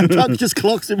 and Tuck just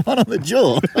clocks him one on the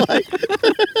jaw. Like,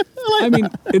 I mean,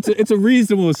 it's a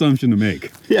reasonable assumption to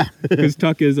make yeah, because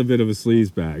Tuck is a bit of a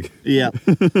sleazebag. yeah,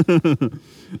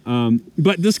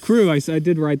 But this crew, I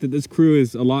did write that this crew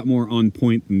is a lot more on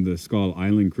point than the Skull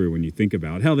Island crew when you think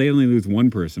about it. Hell, they only lose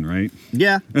one person, right?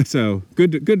 yeah. So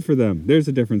good for them. There's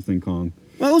a difference than Kong.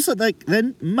 Well, also, like,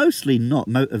 they're mostly not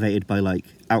motivated by like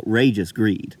outrageous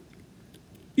greed.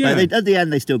 Yeah. Like, at the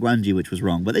end, they still Grungy, which was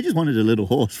wrong, but they just wanted a little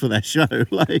horse for their show.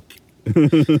 Like,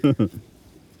 and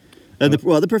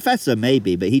the professor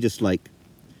maybe, but he just like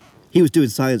he was doing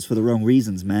science for the wrong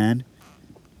reasons, man.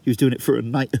 He was doing it for a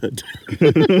knighthood.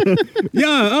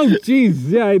 Yeah. Oh, jeez.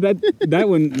 Yeah, that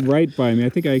went right by me. I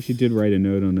think I actually did write a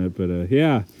note on that, but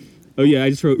yeah. Oh yeah, I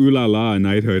just wrote "ooh la la"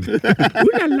 knighthood. Ooh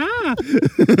la la.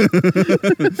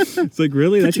 It's like,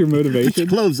 really? That's your Put your motivation?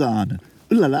 clothes on.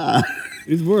 Ooh la la.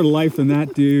 There's more life than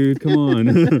that, dude. Come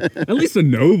on. At least a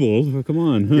noble. Come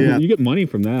on. Yeah. You get money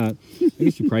from that. I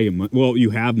guess you probably get money. Well,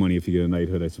 you have money if you get a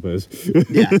knighthood, I suppose.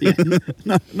 Yeah.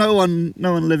 No one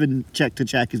living check to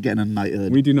check is getting a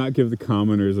knighthood. We do not give the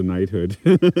commoners a knighthood.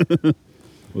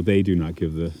 Well, they do not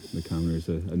give the commoners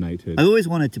a knighthood. I've always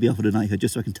wanted to be offered a knighthood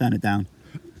just so I can turn it down.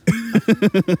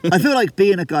 I feel like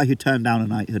being a guy who turned down a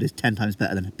knighthood is 10 times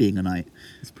better than being a knight.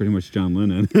 It's pretty much John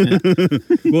Lennon.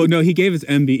 Well, no, he gave his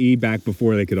MBE back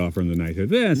before they could offer him the knighthood.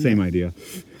 Yeah, same idea.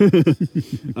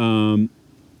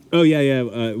 Oh,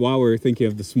 yeah. While we're thinking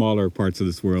of the smaller parts of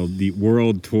this world, the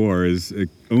world tour is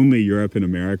only Europe and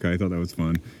America. I thought that was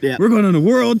fun. Yeah. We're going on a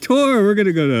world tour. We're going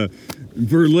to go to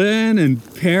Berlin and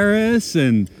Paris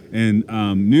and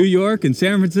New York and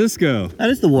San Francisco. That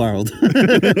is the world.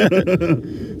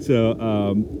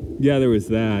 So, yeah, there was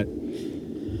that.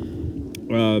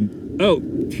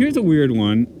 Here's a weird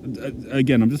one.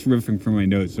 Again, I'm just riffing from my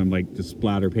notes, so I'm like just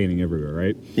splatter painting everywhere,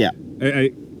 right? Yeah.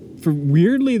 For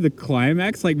weirdly, the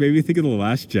climax, like, made me think of The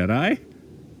Last Jedi.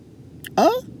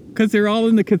 Oh? Because they're all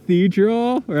in the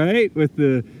cathedral, right? With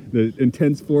the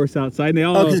intense force outside. And they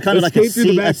all Because it's kind of like escape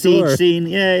through the back siege door. scene.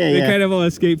 Yeah. They kind of all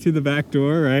escape through the back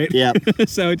door, right? Yeah.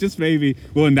 So it just made me...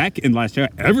 Well, in Last Jedi,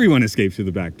 everyone escaped through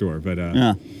the back door, but...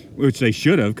 Yeah. Which they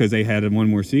should have, because they had one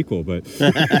more sequel, but...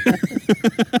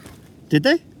 Did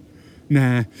they?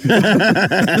 Nah.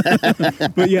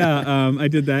 But yeah, I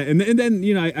did that. And then,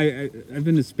 you know, I've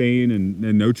been to Spain and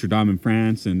Notre Dame in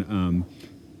France, and,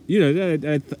 you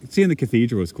know, seeing the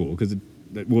cathedral was cool, because,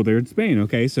 well, they're in Spain,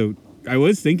 okay? So I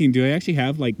was thinking, do they actually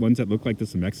have, like, ones that look like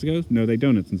this in Mexico? No, they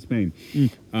don't. It's in Spain.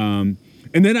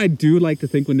 And then I do like to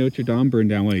think when Notre Dame burned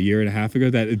down, a year and a half ago,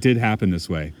 that it did happen this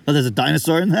way. Oh, there's a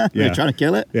dinosaur in there? Yeah. They're trying to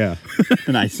kill it? Yeah.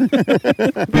 Nice.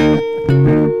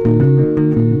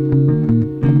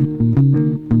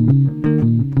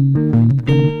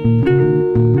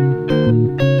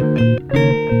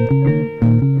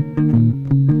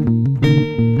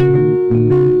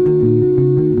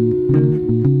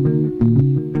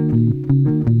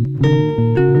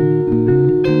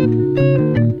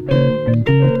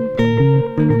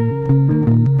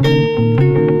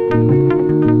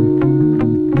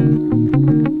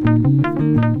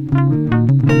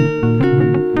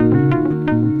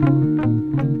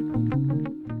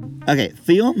 Okay,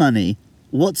 for your money,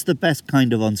 what's the best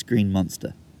kind of on-screen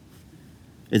monster?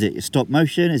 Is it your stop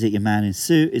motion? Is it your man in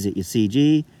suit? Is it your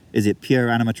CG? Is it pure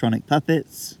animatronic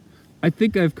puppets? I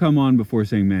think I've come on before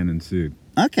saying man in suit.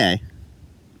 Okay.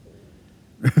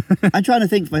 I'm trying to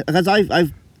think because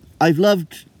I've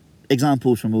loved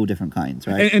examples from all different kinds,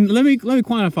 right? And let me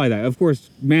quantify that. Of course,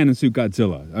 Man in Suit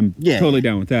Godzilla. I'm totally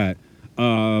down with that.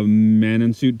 Man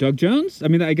in Suit Doug Jones. I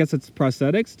mean, I guess it's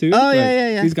prosthetics too. Oh,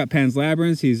 yeah. He's got Pan's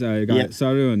Labyrinth. He's got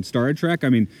Sato and Star Trek. I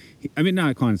mean,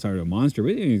 not calling Sato a monster,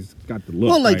 but he's got the look.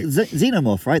 Well, like right?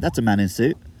 Xenomorph, right? That's a man in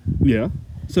suit. Yeah.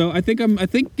 So I think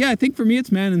for me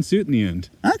it's Man in Suit in the end.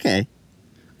 Okay.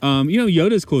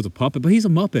 Yoda's cool as a puppet, but he's a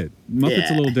Muppet.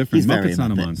 Muppet's a little different. He's very Muppet's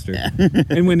not a Muppet. monster. Yeah.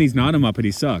 And when he's not a Muppet,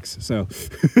 he sucks. So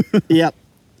Yep.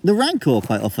 The Rancor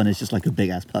quite often is just like a big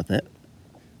ass puppet.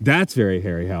 that's very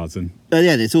Harryhausen. But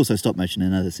yeah, it's also stop motion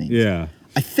in other scenes. Yeah.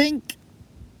 I think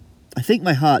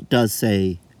my heart does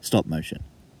say stop motion.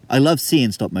 I love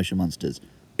seeing stop motion monsters.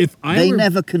 They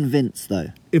never convince though.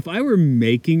 If I were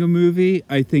making a movie,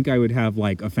 I think I would have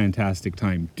like a fantastic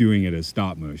time doing it as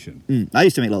stop motion. I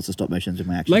used to make lots of stop motions with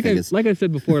my action figures. Like I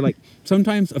said before, like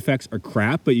sometimes effects are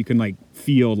crap, but you can like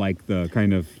feel like the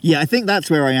kind of Yeah, I think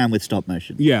that's where I am with stop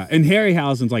motion. yeah. And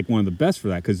Harryhausen's like one of the best for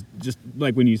that because just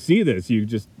like when you see this, you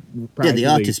just Yeah, the practically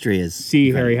artistry is see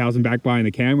incredible. Harryhausen back behind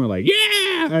the camera like yeah.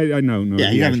 I know. Yeah,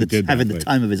 he he's actually did that, having the but-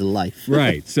 time of his life.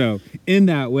 Right. So in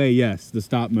that way, yes, the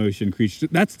stop motion creature.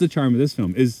 That's the charm of this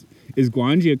film. Is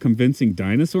Guanji a convincing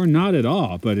dinosaur? Not at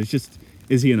all. But it's just,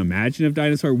 is he an imaginative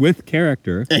dinosaur with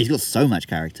character? Yeah, he's got so much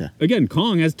character. Again,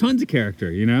 Kong has tons of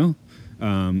character.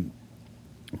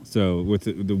 So with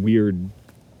the weird.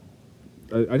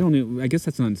 I don't know. I guess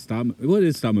that's not stop. Well, it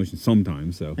is stop motion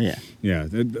sometimes. So Yeah.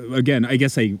 Again, I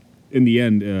guess in the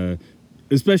end,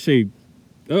 especially.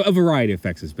 A variety of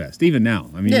effects is best, even now.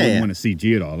 I mean, you wouldn't want to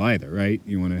CG it all either, right?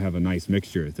 You want to have a nice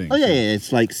mixture of things. Oh, yeah.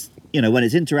 It's like, when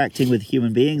it's interacting with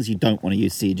human beings, you don't want to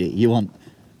use CG. You want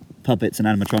puppets and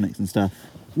animatronics and stuff.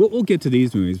 We'll get to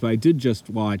these movies, but I did just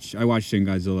watch. I watched Shin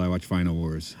Godzilla. I watched Final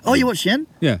Wars. Oh, you watch Shin?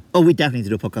 Yeah. Oh, we definitely need to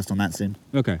do a podcast on that soon.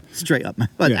 Okay. Straight up, man.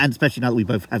 Yeah. And especially now that we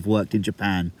both have worked in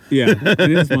Japan. Yeah,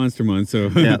 it is Monster Month, so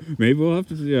Yeah. maybe we'll have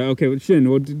to. Yeah, okay, well, Shin.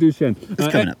 We'll do Shin. It's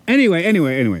coming up. Anyway. I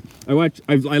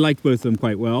liked both of them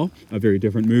quite well. Very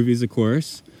different movies, of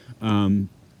course. And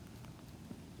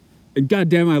God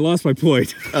damn, I lost my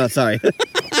point. Oh, sorry.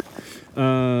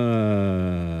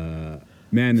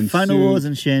 Man in Final Suit, Wars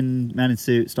and Shin, Man in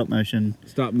Suit, stop motion.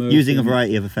 stop motion, Using a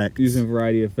variety of effects.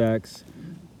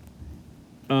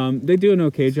 They do an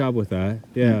okay job with that.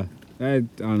 Yeah.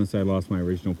 Honestly, I lost my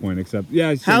original point, except,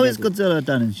 yeah. How is Godzilla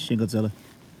done in Shin Godzilla?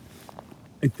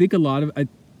 I think a lot of, I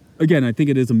think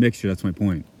it is a mixture. That's my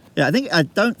point. Yeah, I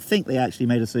don't think they actually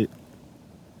made a suit.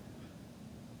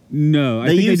 No, I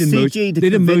They think used they did CG to they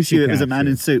did convince motion you it was a capture. man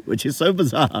in suit, which is so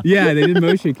bizarre. Yeah, they did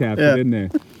motion capture, Yeah. didn't they?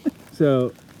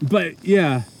 So, but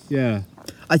yeah.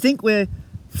 I think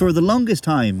for the longest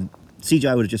time,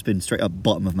 CGI would have just been straight up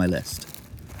bottom of my list.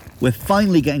 We're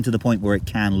finally getting to the point where it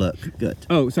can look good.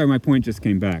 Oh, sorry, my point just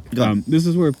came back. Go on. This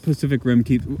is where Pacific Rim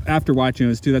after watching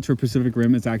those two, that's where Pacific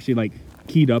Rim is actually like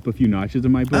keyed up a few notches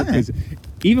in my book. Okay. 'Cause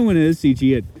even when it is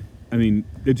CG,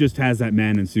 it just has that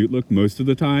man in suit look most of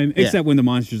the time, Yeah. except when the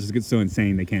monsters just get so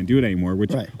insane they can't do it anymore,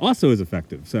 which Right. also is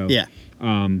effective. So Yeah.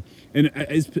 and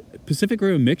is Pacific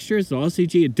Rim a mixture? Is it all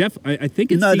CG? I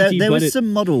think it's No, CG, there but was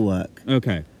some model work.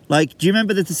 okay. Like, do you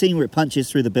remember the scene where it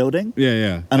punches through the building?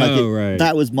 Yeah. And like right.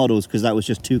 that was models because that was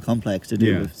just too complex to do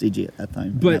Yeah. with CG at that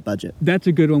time, But that budget. that's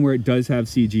a good one where it does have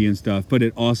CG and stuff, but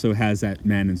it also has that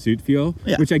man in suit feel,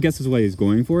 Yeah. which I guess is what he's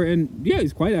going for. And yeah,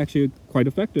 he's quite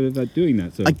effective at doing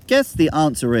that. So I guess the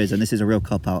answer is, and this is a real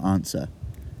cop-out answer,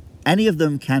 any of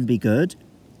them can be good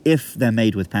if they're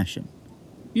made with passion.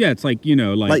 yeah, it's like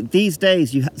Like these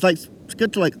days, it's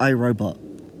good to like iRobot.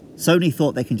 Sony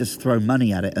thought they can just throw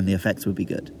money at it and the effects would be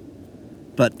good,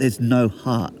 but there's no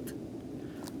heart.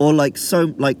 Or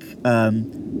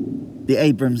the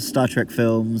Abrams Star Trek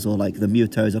films, or like the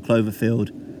Mutos or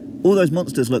Cloverfield. All those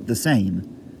monsters look the same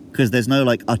because there's no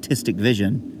like artistic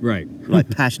vision, right. like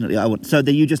passionately. So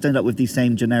that you just end up with these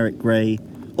same generic grey.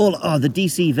 The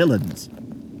DC villains.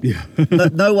 Yeah.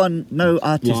 No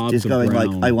artist Blobs is of going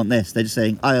brown. like, I want this. They're just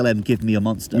saying, ILM, give me a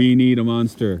monster. We need a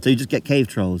monster. So you just get cave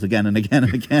trolls again and again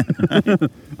and again.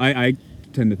 I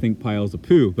tend to think piles of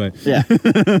poo, but Yeah.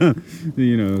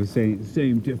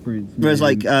 same difference. Whereas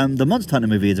man. the Monster Hunter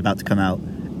movie is about to come out,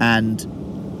 and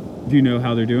Do you know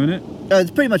how they're doing it? it is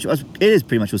pretty much all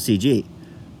CG.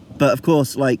 But of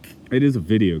course, It is a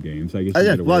video game, so I guess.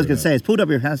 what I was going to say is Paul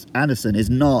W. Anderson is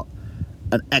not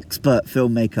an expert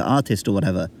filmmaker, artist, or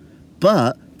whatever,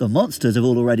 but the monsters have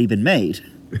already been made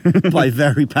by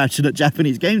very passionate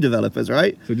Japanese game developers,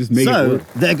 right? So just make it work.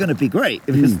 They're going to be great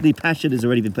because the passion has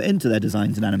already been put into their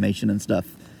designs and animation and stuff.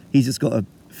 He's just got to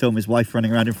film his wife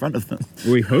running around in front of them.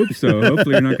 We hope so.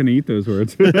 Hopefully, you're not going to eat those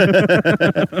words.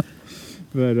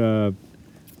 But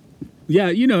Yeah,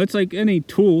 it's like any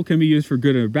tool can be used for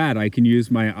good or bad. I can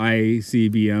use my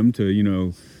ICBM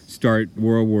to, start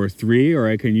World War III, or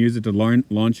I can use it to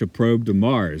launch a probe to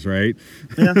Mars, right?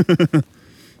 Yeah.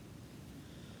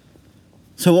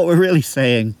 So what we're really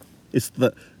saying is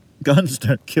that guns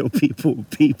don't kill people,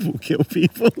 people kill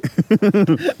people.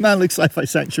 Man Luke's Sci-Fi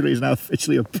Sanctuary is now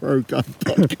officially a pro-gun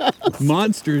podcast.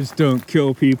 Monsters don't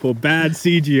kill people, bad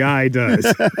CGI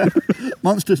does.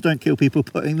 Monsters don't kill people,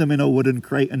 putting them in a wooden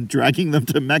crate and dragging them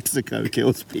to Mexico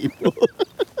kills people.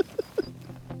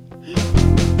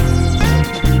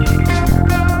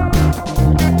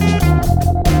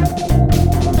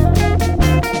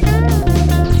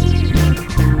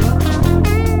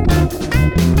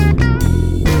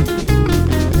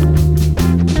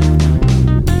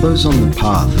 Those on the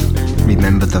path,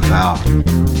 remember the vow.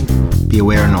 Be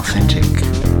aware and authentic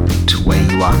to where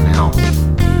you are now.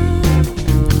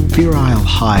 Virile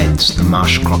hides the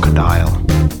marsh crocodile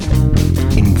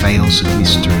in veils of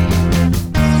mystery.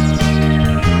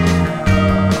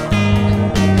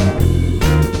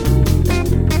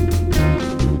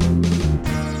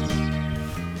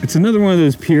 It's another one of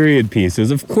those period pieces.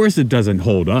 Of course it doesn't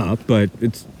hold up, but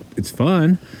it's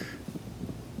fun.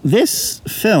 This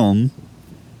film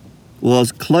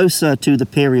was closer to the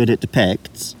period it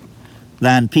depicts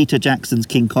than Peter Jackson's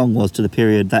King Kong was to the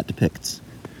period that depicts.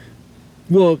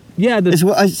 Well, yeah, It's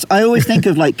what I always think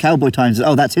of like Cowboy Times.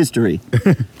 Oh, that's history,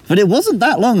 but it wasn't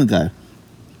that long ago.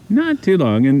 not too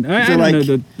long. And I don't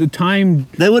know, the time...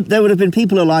 There would have been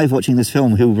people alive watching this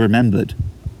film who remembered.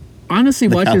 Honestly,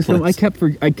 The watching this film,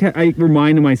 Cowboys. I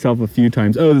reminded myself a few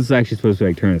times, oh, this is actually supposed to be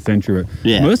like turn of the century. But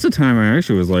Yeah. most of the time I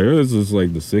actually was like, oh, this is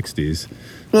like the 60s.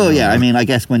 Well, yeah, I mean, I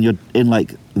guess when you're in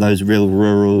like those real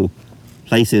rural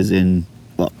places in,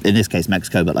 well, in this case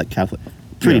Mexico, but like California,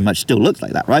 pretty Yeah. much still looks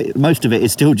like that, right? Most of it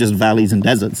is still just valleys and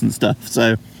deserts and stuff.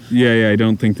 So, Yeah, I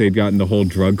don't think they'd gotten the whole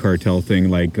drug cartel thing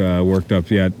like worked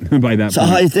up yet by that so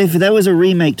point. if there was a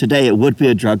remake today, it would be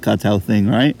a drug cartel thing,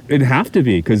 right? It'd have to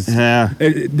be, because Yeah.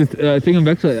 the thing in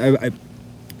Mexico,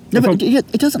 No, but it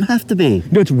doesn't have to be.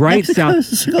 no, it's right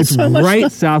Mexico's south. got It's so much right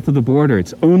stuff. south of the border.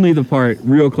 It's only the part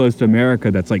real close to America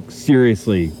that's like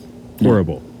seriously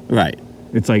horrible. Right.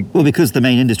 It's like Well, because the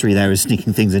main industry there is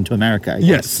sneaking things into America. I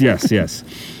guess. yes.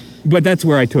 But that's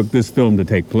where I took this film to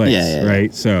take place, Yeah.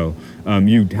 right? So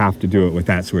you'd have to do it with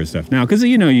that sort of stuff. Now, because,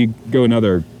 you go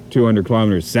another 200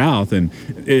 kilometers south, and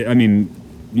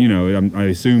I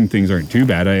assume things aren't too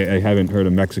bad. I haven't heard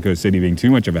of Mexico City being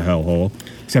too much of a hellhole,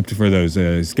 except for those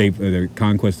the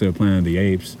conquest of the Planet of the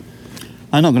Apes.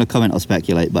 I'm not going to comment or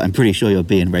speculate, but I'm pretty sure you're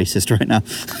being racist right now.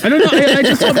 I don't know. I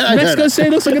just thought Mexico City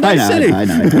looks like a nice city. I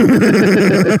know.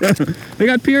 They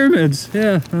got pyramids.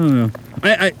 Yeah, I don't know.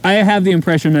 I have the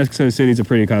impression Mexico City's a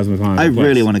pretty cosmopolitan I place.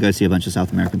 really want to go see a bunch of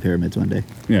South American pyramids one day.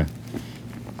 Yeah.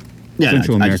 Yeah,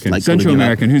 Central no, I just American. like Central calling you out.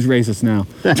 American. Who's racist now?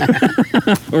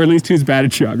 Or at least who's bad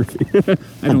at geography?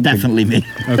 I don't Definitely me.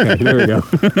 think. Okay, there we go.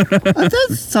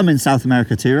 There's some in South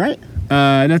America too, right?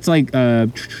 That's like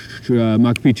Machu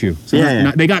Picchu. So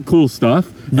Yeah. they got cool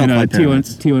stuff. Not and, quite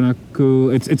pyramids.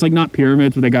 Tiwanaku. It's like not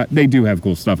pyramids, but they do have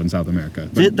cool stuff in South America.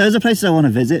 But- Those are places I want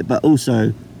to visit, but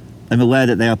also I'm aware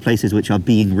that they are places which are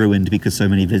being ruined because so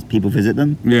many people visit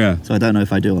them. yeah. So I don't know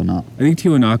if I do or not. I think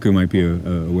Tiwanaku might be a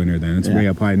winner then. It's Yeah. way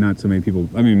up high. Not so many people.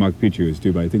 I mean, Machu Picchu is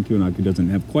too, but I think Tiwanaku doesn't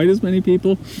have quite as many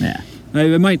people. Yeah.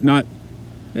 It might not.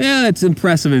 Yeah, it's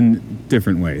impressive in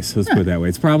different ways. Let's put it that way.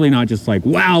 It's probably not just like,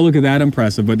 wow, look at that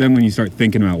impressive. But then when you start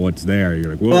thinking about what's there,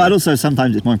 you're like, whoa, Well, and also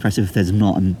sometimes it's more impressive if there's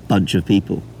not a bunch of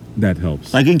people. that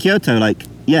helps. Like in Kyoto,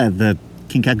 the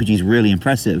Kinkakuji is really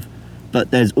impressive, but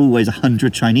there's always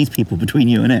 100 Chinese people between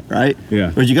you and it, right?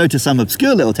 Yeah. Whereas you go to some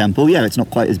obscure little temple, it's not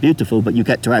quite as beautiful, but you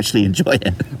get to actually enjoy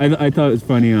it. I thought it was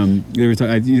funny.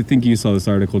 I think you saw this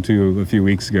article too a few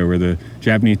weeks ago where the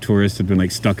Japanese tourists had been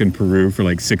like stuck in Peru for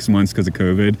like 6 months because of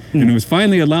COVID, and was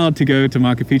finally allowed to go to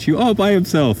Machu Picchu all by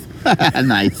himself.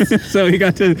 Nice. So he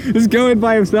got to just go in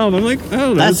by himself. I'm like,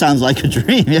 oh, That that's sounds like a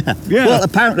dream, yeah. Yeah. Well,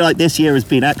 apparently, this year has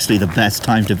been actually the best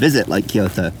time to visit,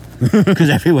 Kyoto, because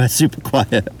everywhere's super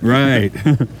quiet. right.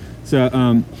 So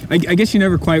I guess you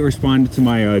never quite responded to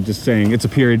my just saying it's a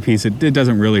period piece. It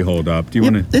doesn't really hold up. Do you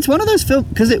want to? It's one of those films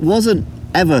because it wasn't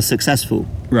ever successful,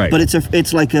 Right. But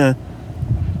it's like a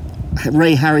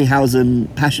Ray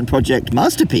Harryhausen passion project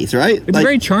masterpiece, right? It's a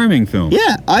very charming film.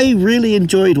 Yeah, I really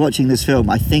enjoyed watching this film.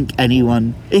 I think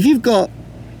anyone, if you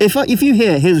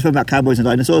here's a film about cowboys and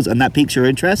dinosaurs, and that piques your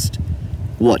interest,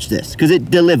 watch this because it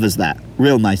delivers that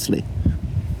real nicely.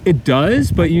 It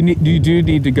does, but you do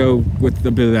need to go with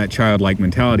a bit of that childlike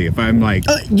mentality. If I'm like,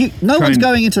 no one's trying-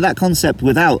 going into that concept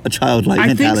without a childlike I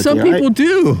mentality. think some right? people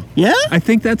do. Yeah? I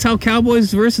think that's how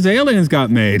Cowboys versus Aliens got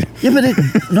made. Yeah, but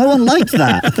no one liked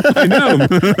that. I know.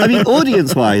 I mean,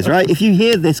 audience-wise, right? If you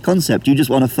hear this concept, you just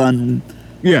want a fun...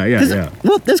 Yeah.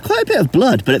 Well, there's quite a bit of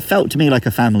blood, but it felt to me like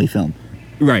a family film.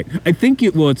 Right. I think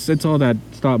it's all that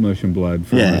stop motion blood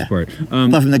for the most part.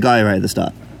 Apart from the guy right at the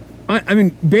start. I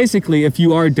mean, basically, if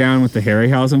you are down with the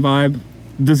Harryhausen vibe,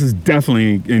 this is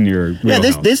definitely in your Yeah,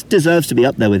 wheelhouse. this deserves to be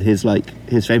up there with his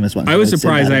famous ones. I was like surprised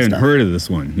Sinbad I and hadn't stuff. heard of this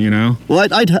one, you know? Well,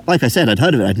 like I said, I'd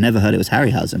heard of it. I'd never heard it was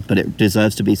Harryhausen, but it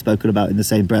deserves to be spoken about in the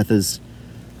same breath as,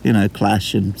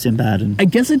 Clash and Sinbad and... I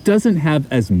guess it doesn't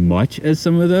have as much as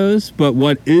some of those, but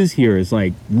what is here is,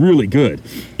 like, really good.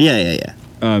 Yeah.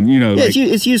 Yeah,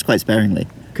 It's used quite sparingly.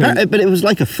 But it was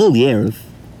like a full year of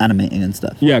animating and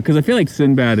stuff. Yeah, because I feel like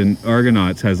Sinbad and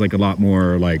Argonauts has, like, a lot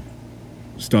more, like,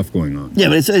 stuff going on. Yeah,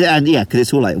 but because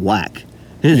it's all like whack.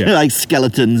 Yeah. Like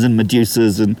skeletons and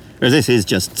Medusas whereas this is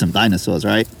just some dinosaurs,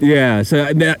 right? Yeah,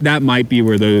 so that might be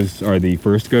where those are the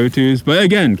first go-tos. But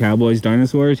again, Cowboys,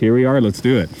 dinosaurs, here we are, let's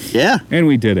do it. Yeah. And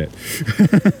we did it.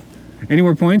 Any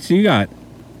more points you got?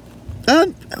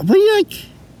 Well,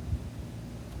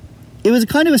 it was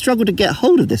kind of a struggle to get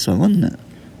hold of this one, wasn't it?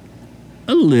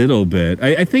 A little bit.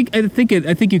 I think you can get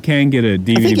a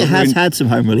DVD. I think it but has had some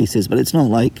home releases, but it's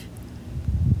not like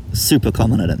super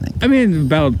common, I don't think. I mean,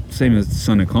 about same as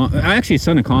Son of Kong. Actually,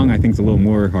 Son of Kong, I think, is a little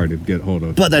more hard to get hold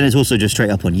of. But then it's also just straight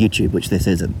up on YouTube, which this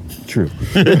isn't. True.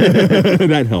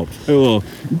 That helps. Well,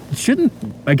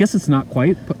 I guess it's not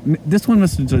quite. This one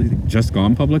must have just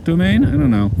gone public domain. I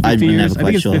don't know. 50 I'm years. never I think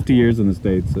quite it's sure. 50 years in the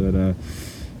States. But,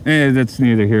 that's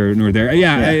neither here nor there.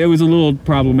 Yeah, it was a little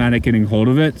problematic getting hold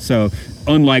of it. So,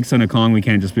 unlike Son of Kong, we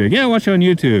can't just be like, yeah, watch it on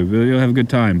YouTube. You'll have a good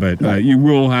time. But you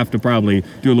will have to probably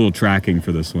do a little tracking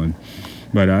for this one.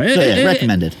 But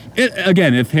recommended.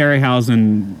 Again, if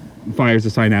Harryhausen fires a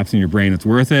synapse in your brain, it's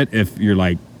worth it. If you're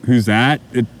like, who's that?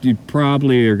 You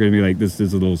probably are going to be like, this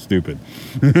is a little stupid.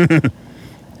 But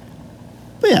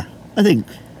yeah, I think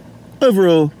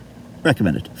overall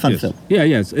recommended. Fun film. Yeah,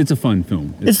 yes, it's a fun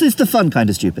film. It's the fun kind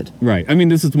of stupid. Right. I mean,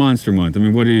 this is Monster Month. I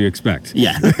mean, what do you expect?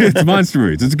 Yeah. It's monster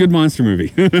movies. It's a good monster movie.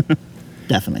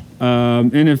 Definitely.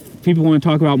 And if people want to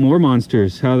talk about more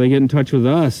monsters, how do they get in touch with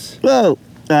us? Well,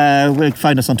 we'll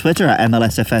find us on Twitter at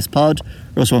MLSFSPod.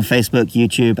 We're also on Facebook,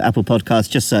 YouTube, Apple Podcasts.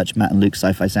 Just search Matt and Luke's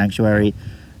Sci-Fi Sanctuary.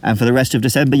 And for the rest of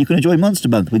December, you can enjoy Monster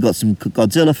Month. We got some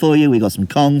Godzilla for you. We got some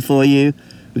Kong for you.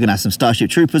 We're going to have some Starship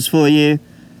Troopers for you.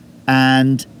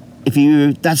 And if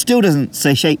that still doesn't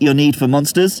satiate your need for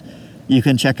monsters, you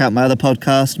can check out my other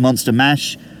podcast, Monster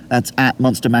Mash. That's at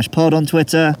Monster Mash Pod on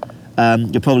Twitter.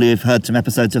 You'll probably have heard some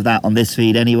episodes of that on this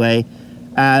feed anyway.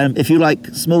 If you like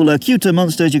smaller, cuter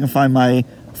monsters, you can find my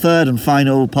third and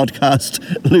final podcast,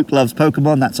 Luke Loves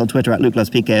Pokemon. That's on Twitter at Luke Loves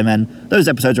PKMN. Those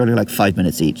episodes are only like 5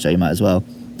 minutes each, so you might as well.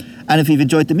 And if you've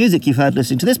enjoyed the music you've heard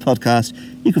listening to this podcast,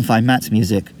 you can find Matt's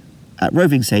music at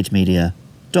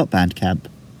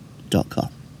rovingsagemedia.bandcamp.com.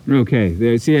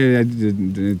 Okay.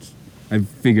 See, I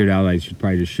figured out I should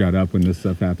probably just shut up when this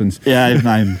stuff happens. Yeah,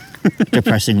 I'm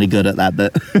depressingly good at that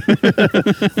bit.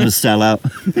 I'm gonna sell out.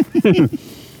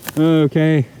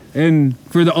 Okay. And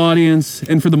for the audience,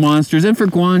 and for the monsters, and for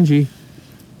Guanji.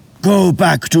 Go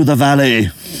back to the valley.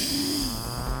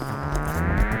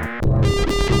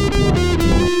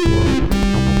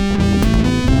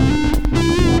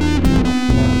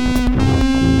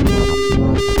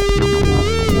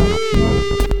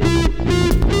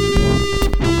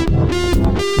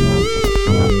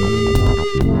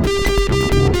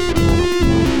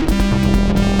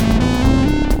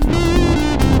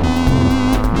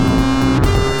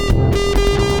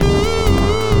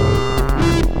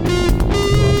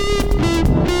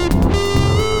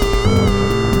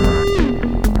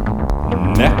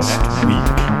 Next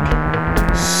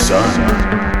week, Son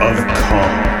of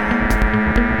Kong.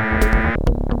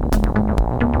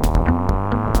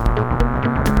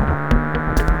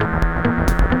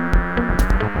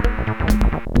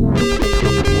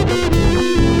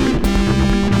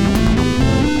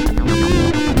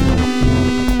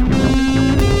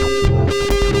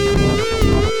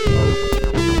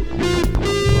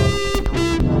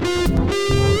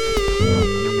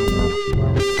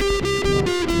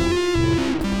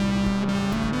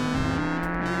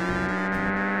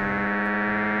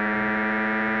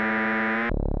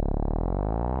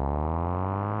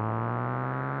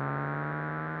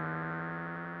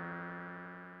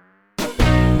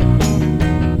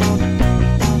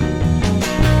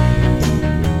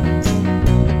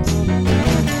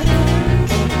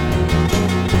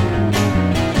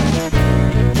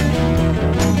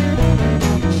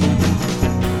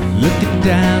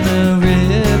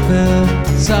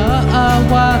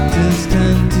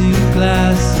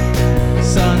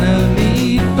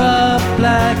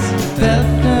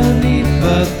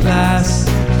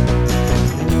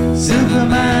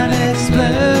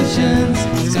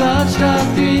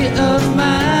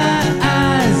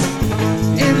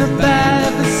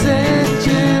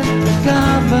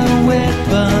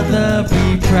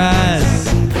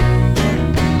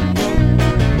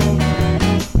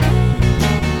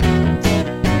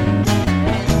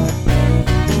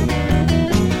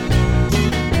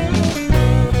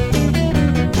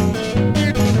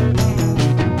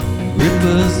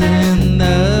 bubbles in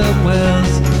the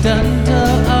wells. Done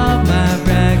tore all my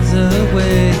rags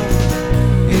away.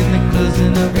 In the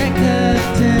closing of red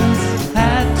curtains,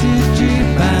 had to dream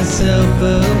myself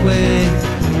away.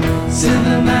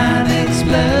 Silver mine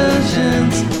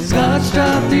explosions scorched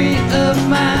all three of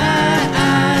my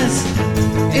eyes.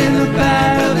 In the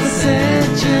fire of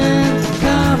ascension,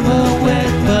 come away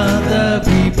for the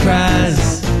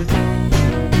reprise.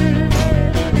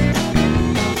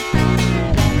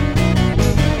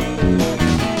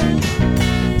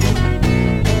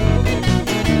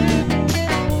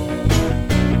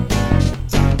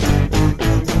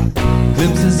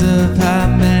 Glimpses of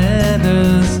high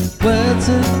manners, words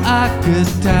of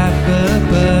archetype,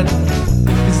 but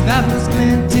his knife was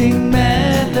glinting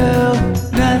mellow,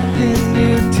 nothing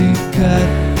new to cut.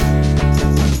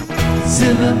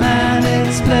 Silver mine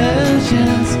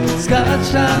explosions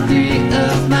scorched all three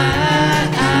of my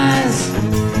eyes.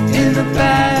 In the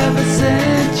fire of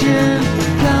ascension,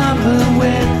 come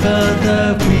away for the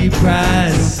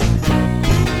reprise.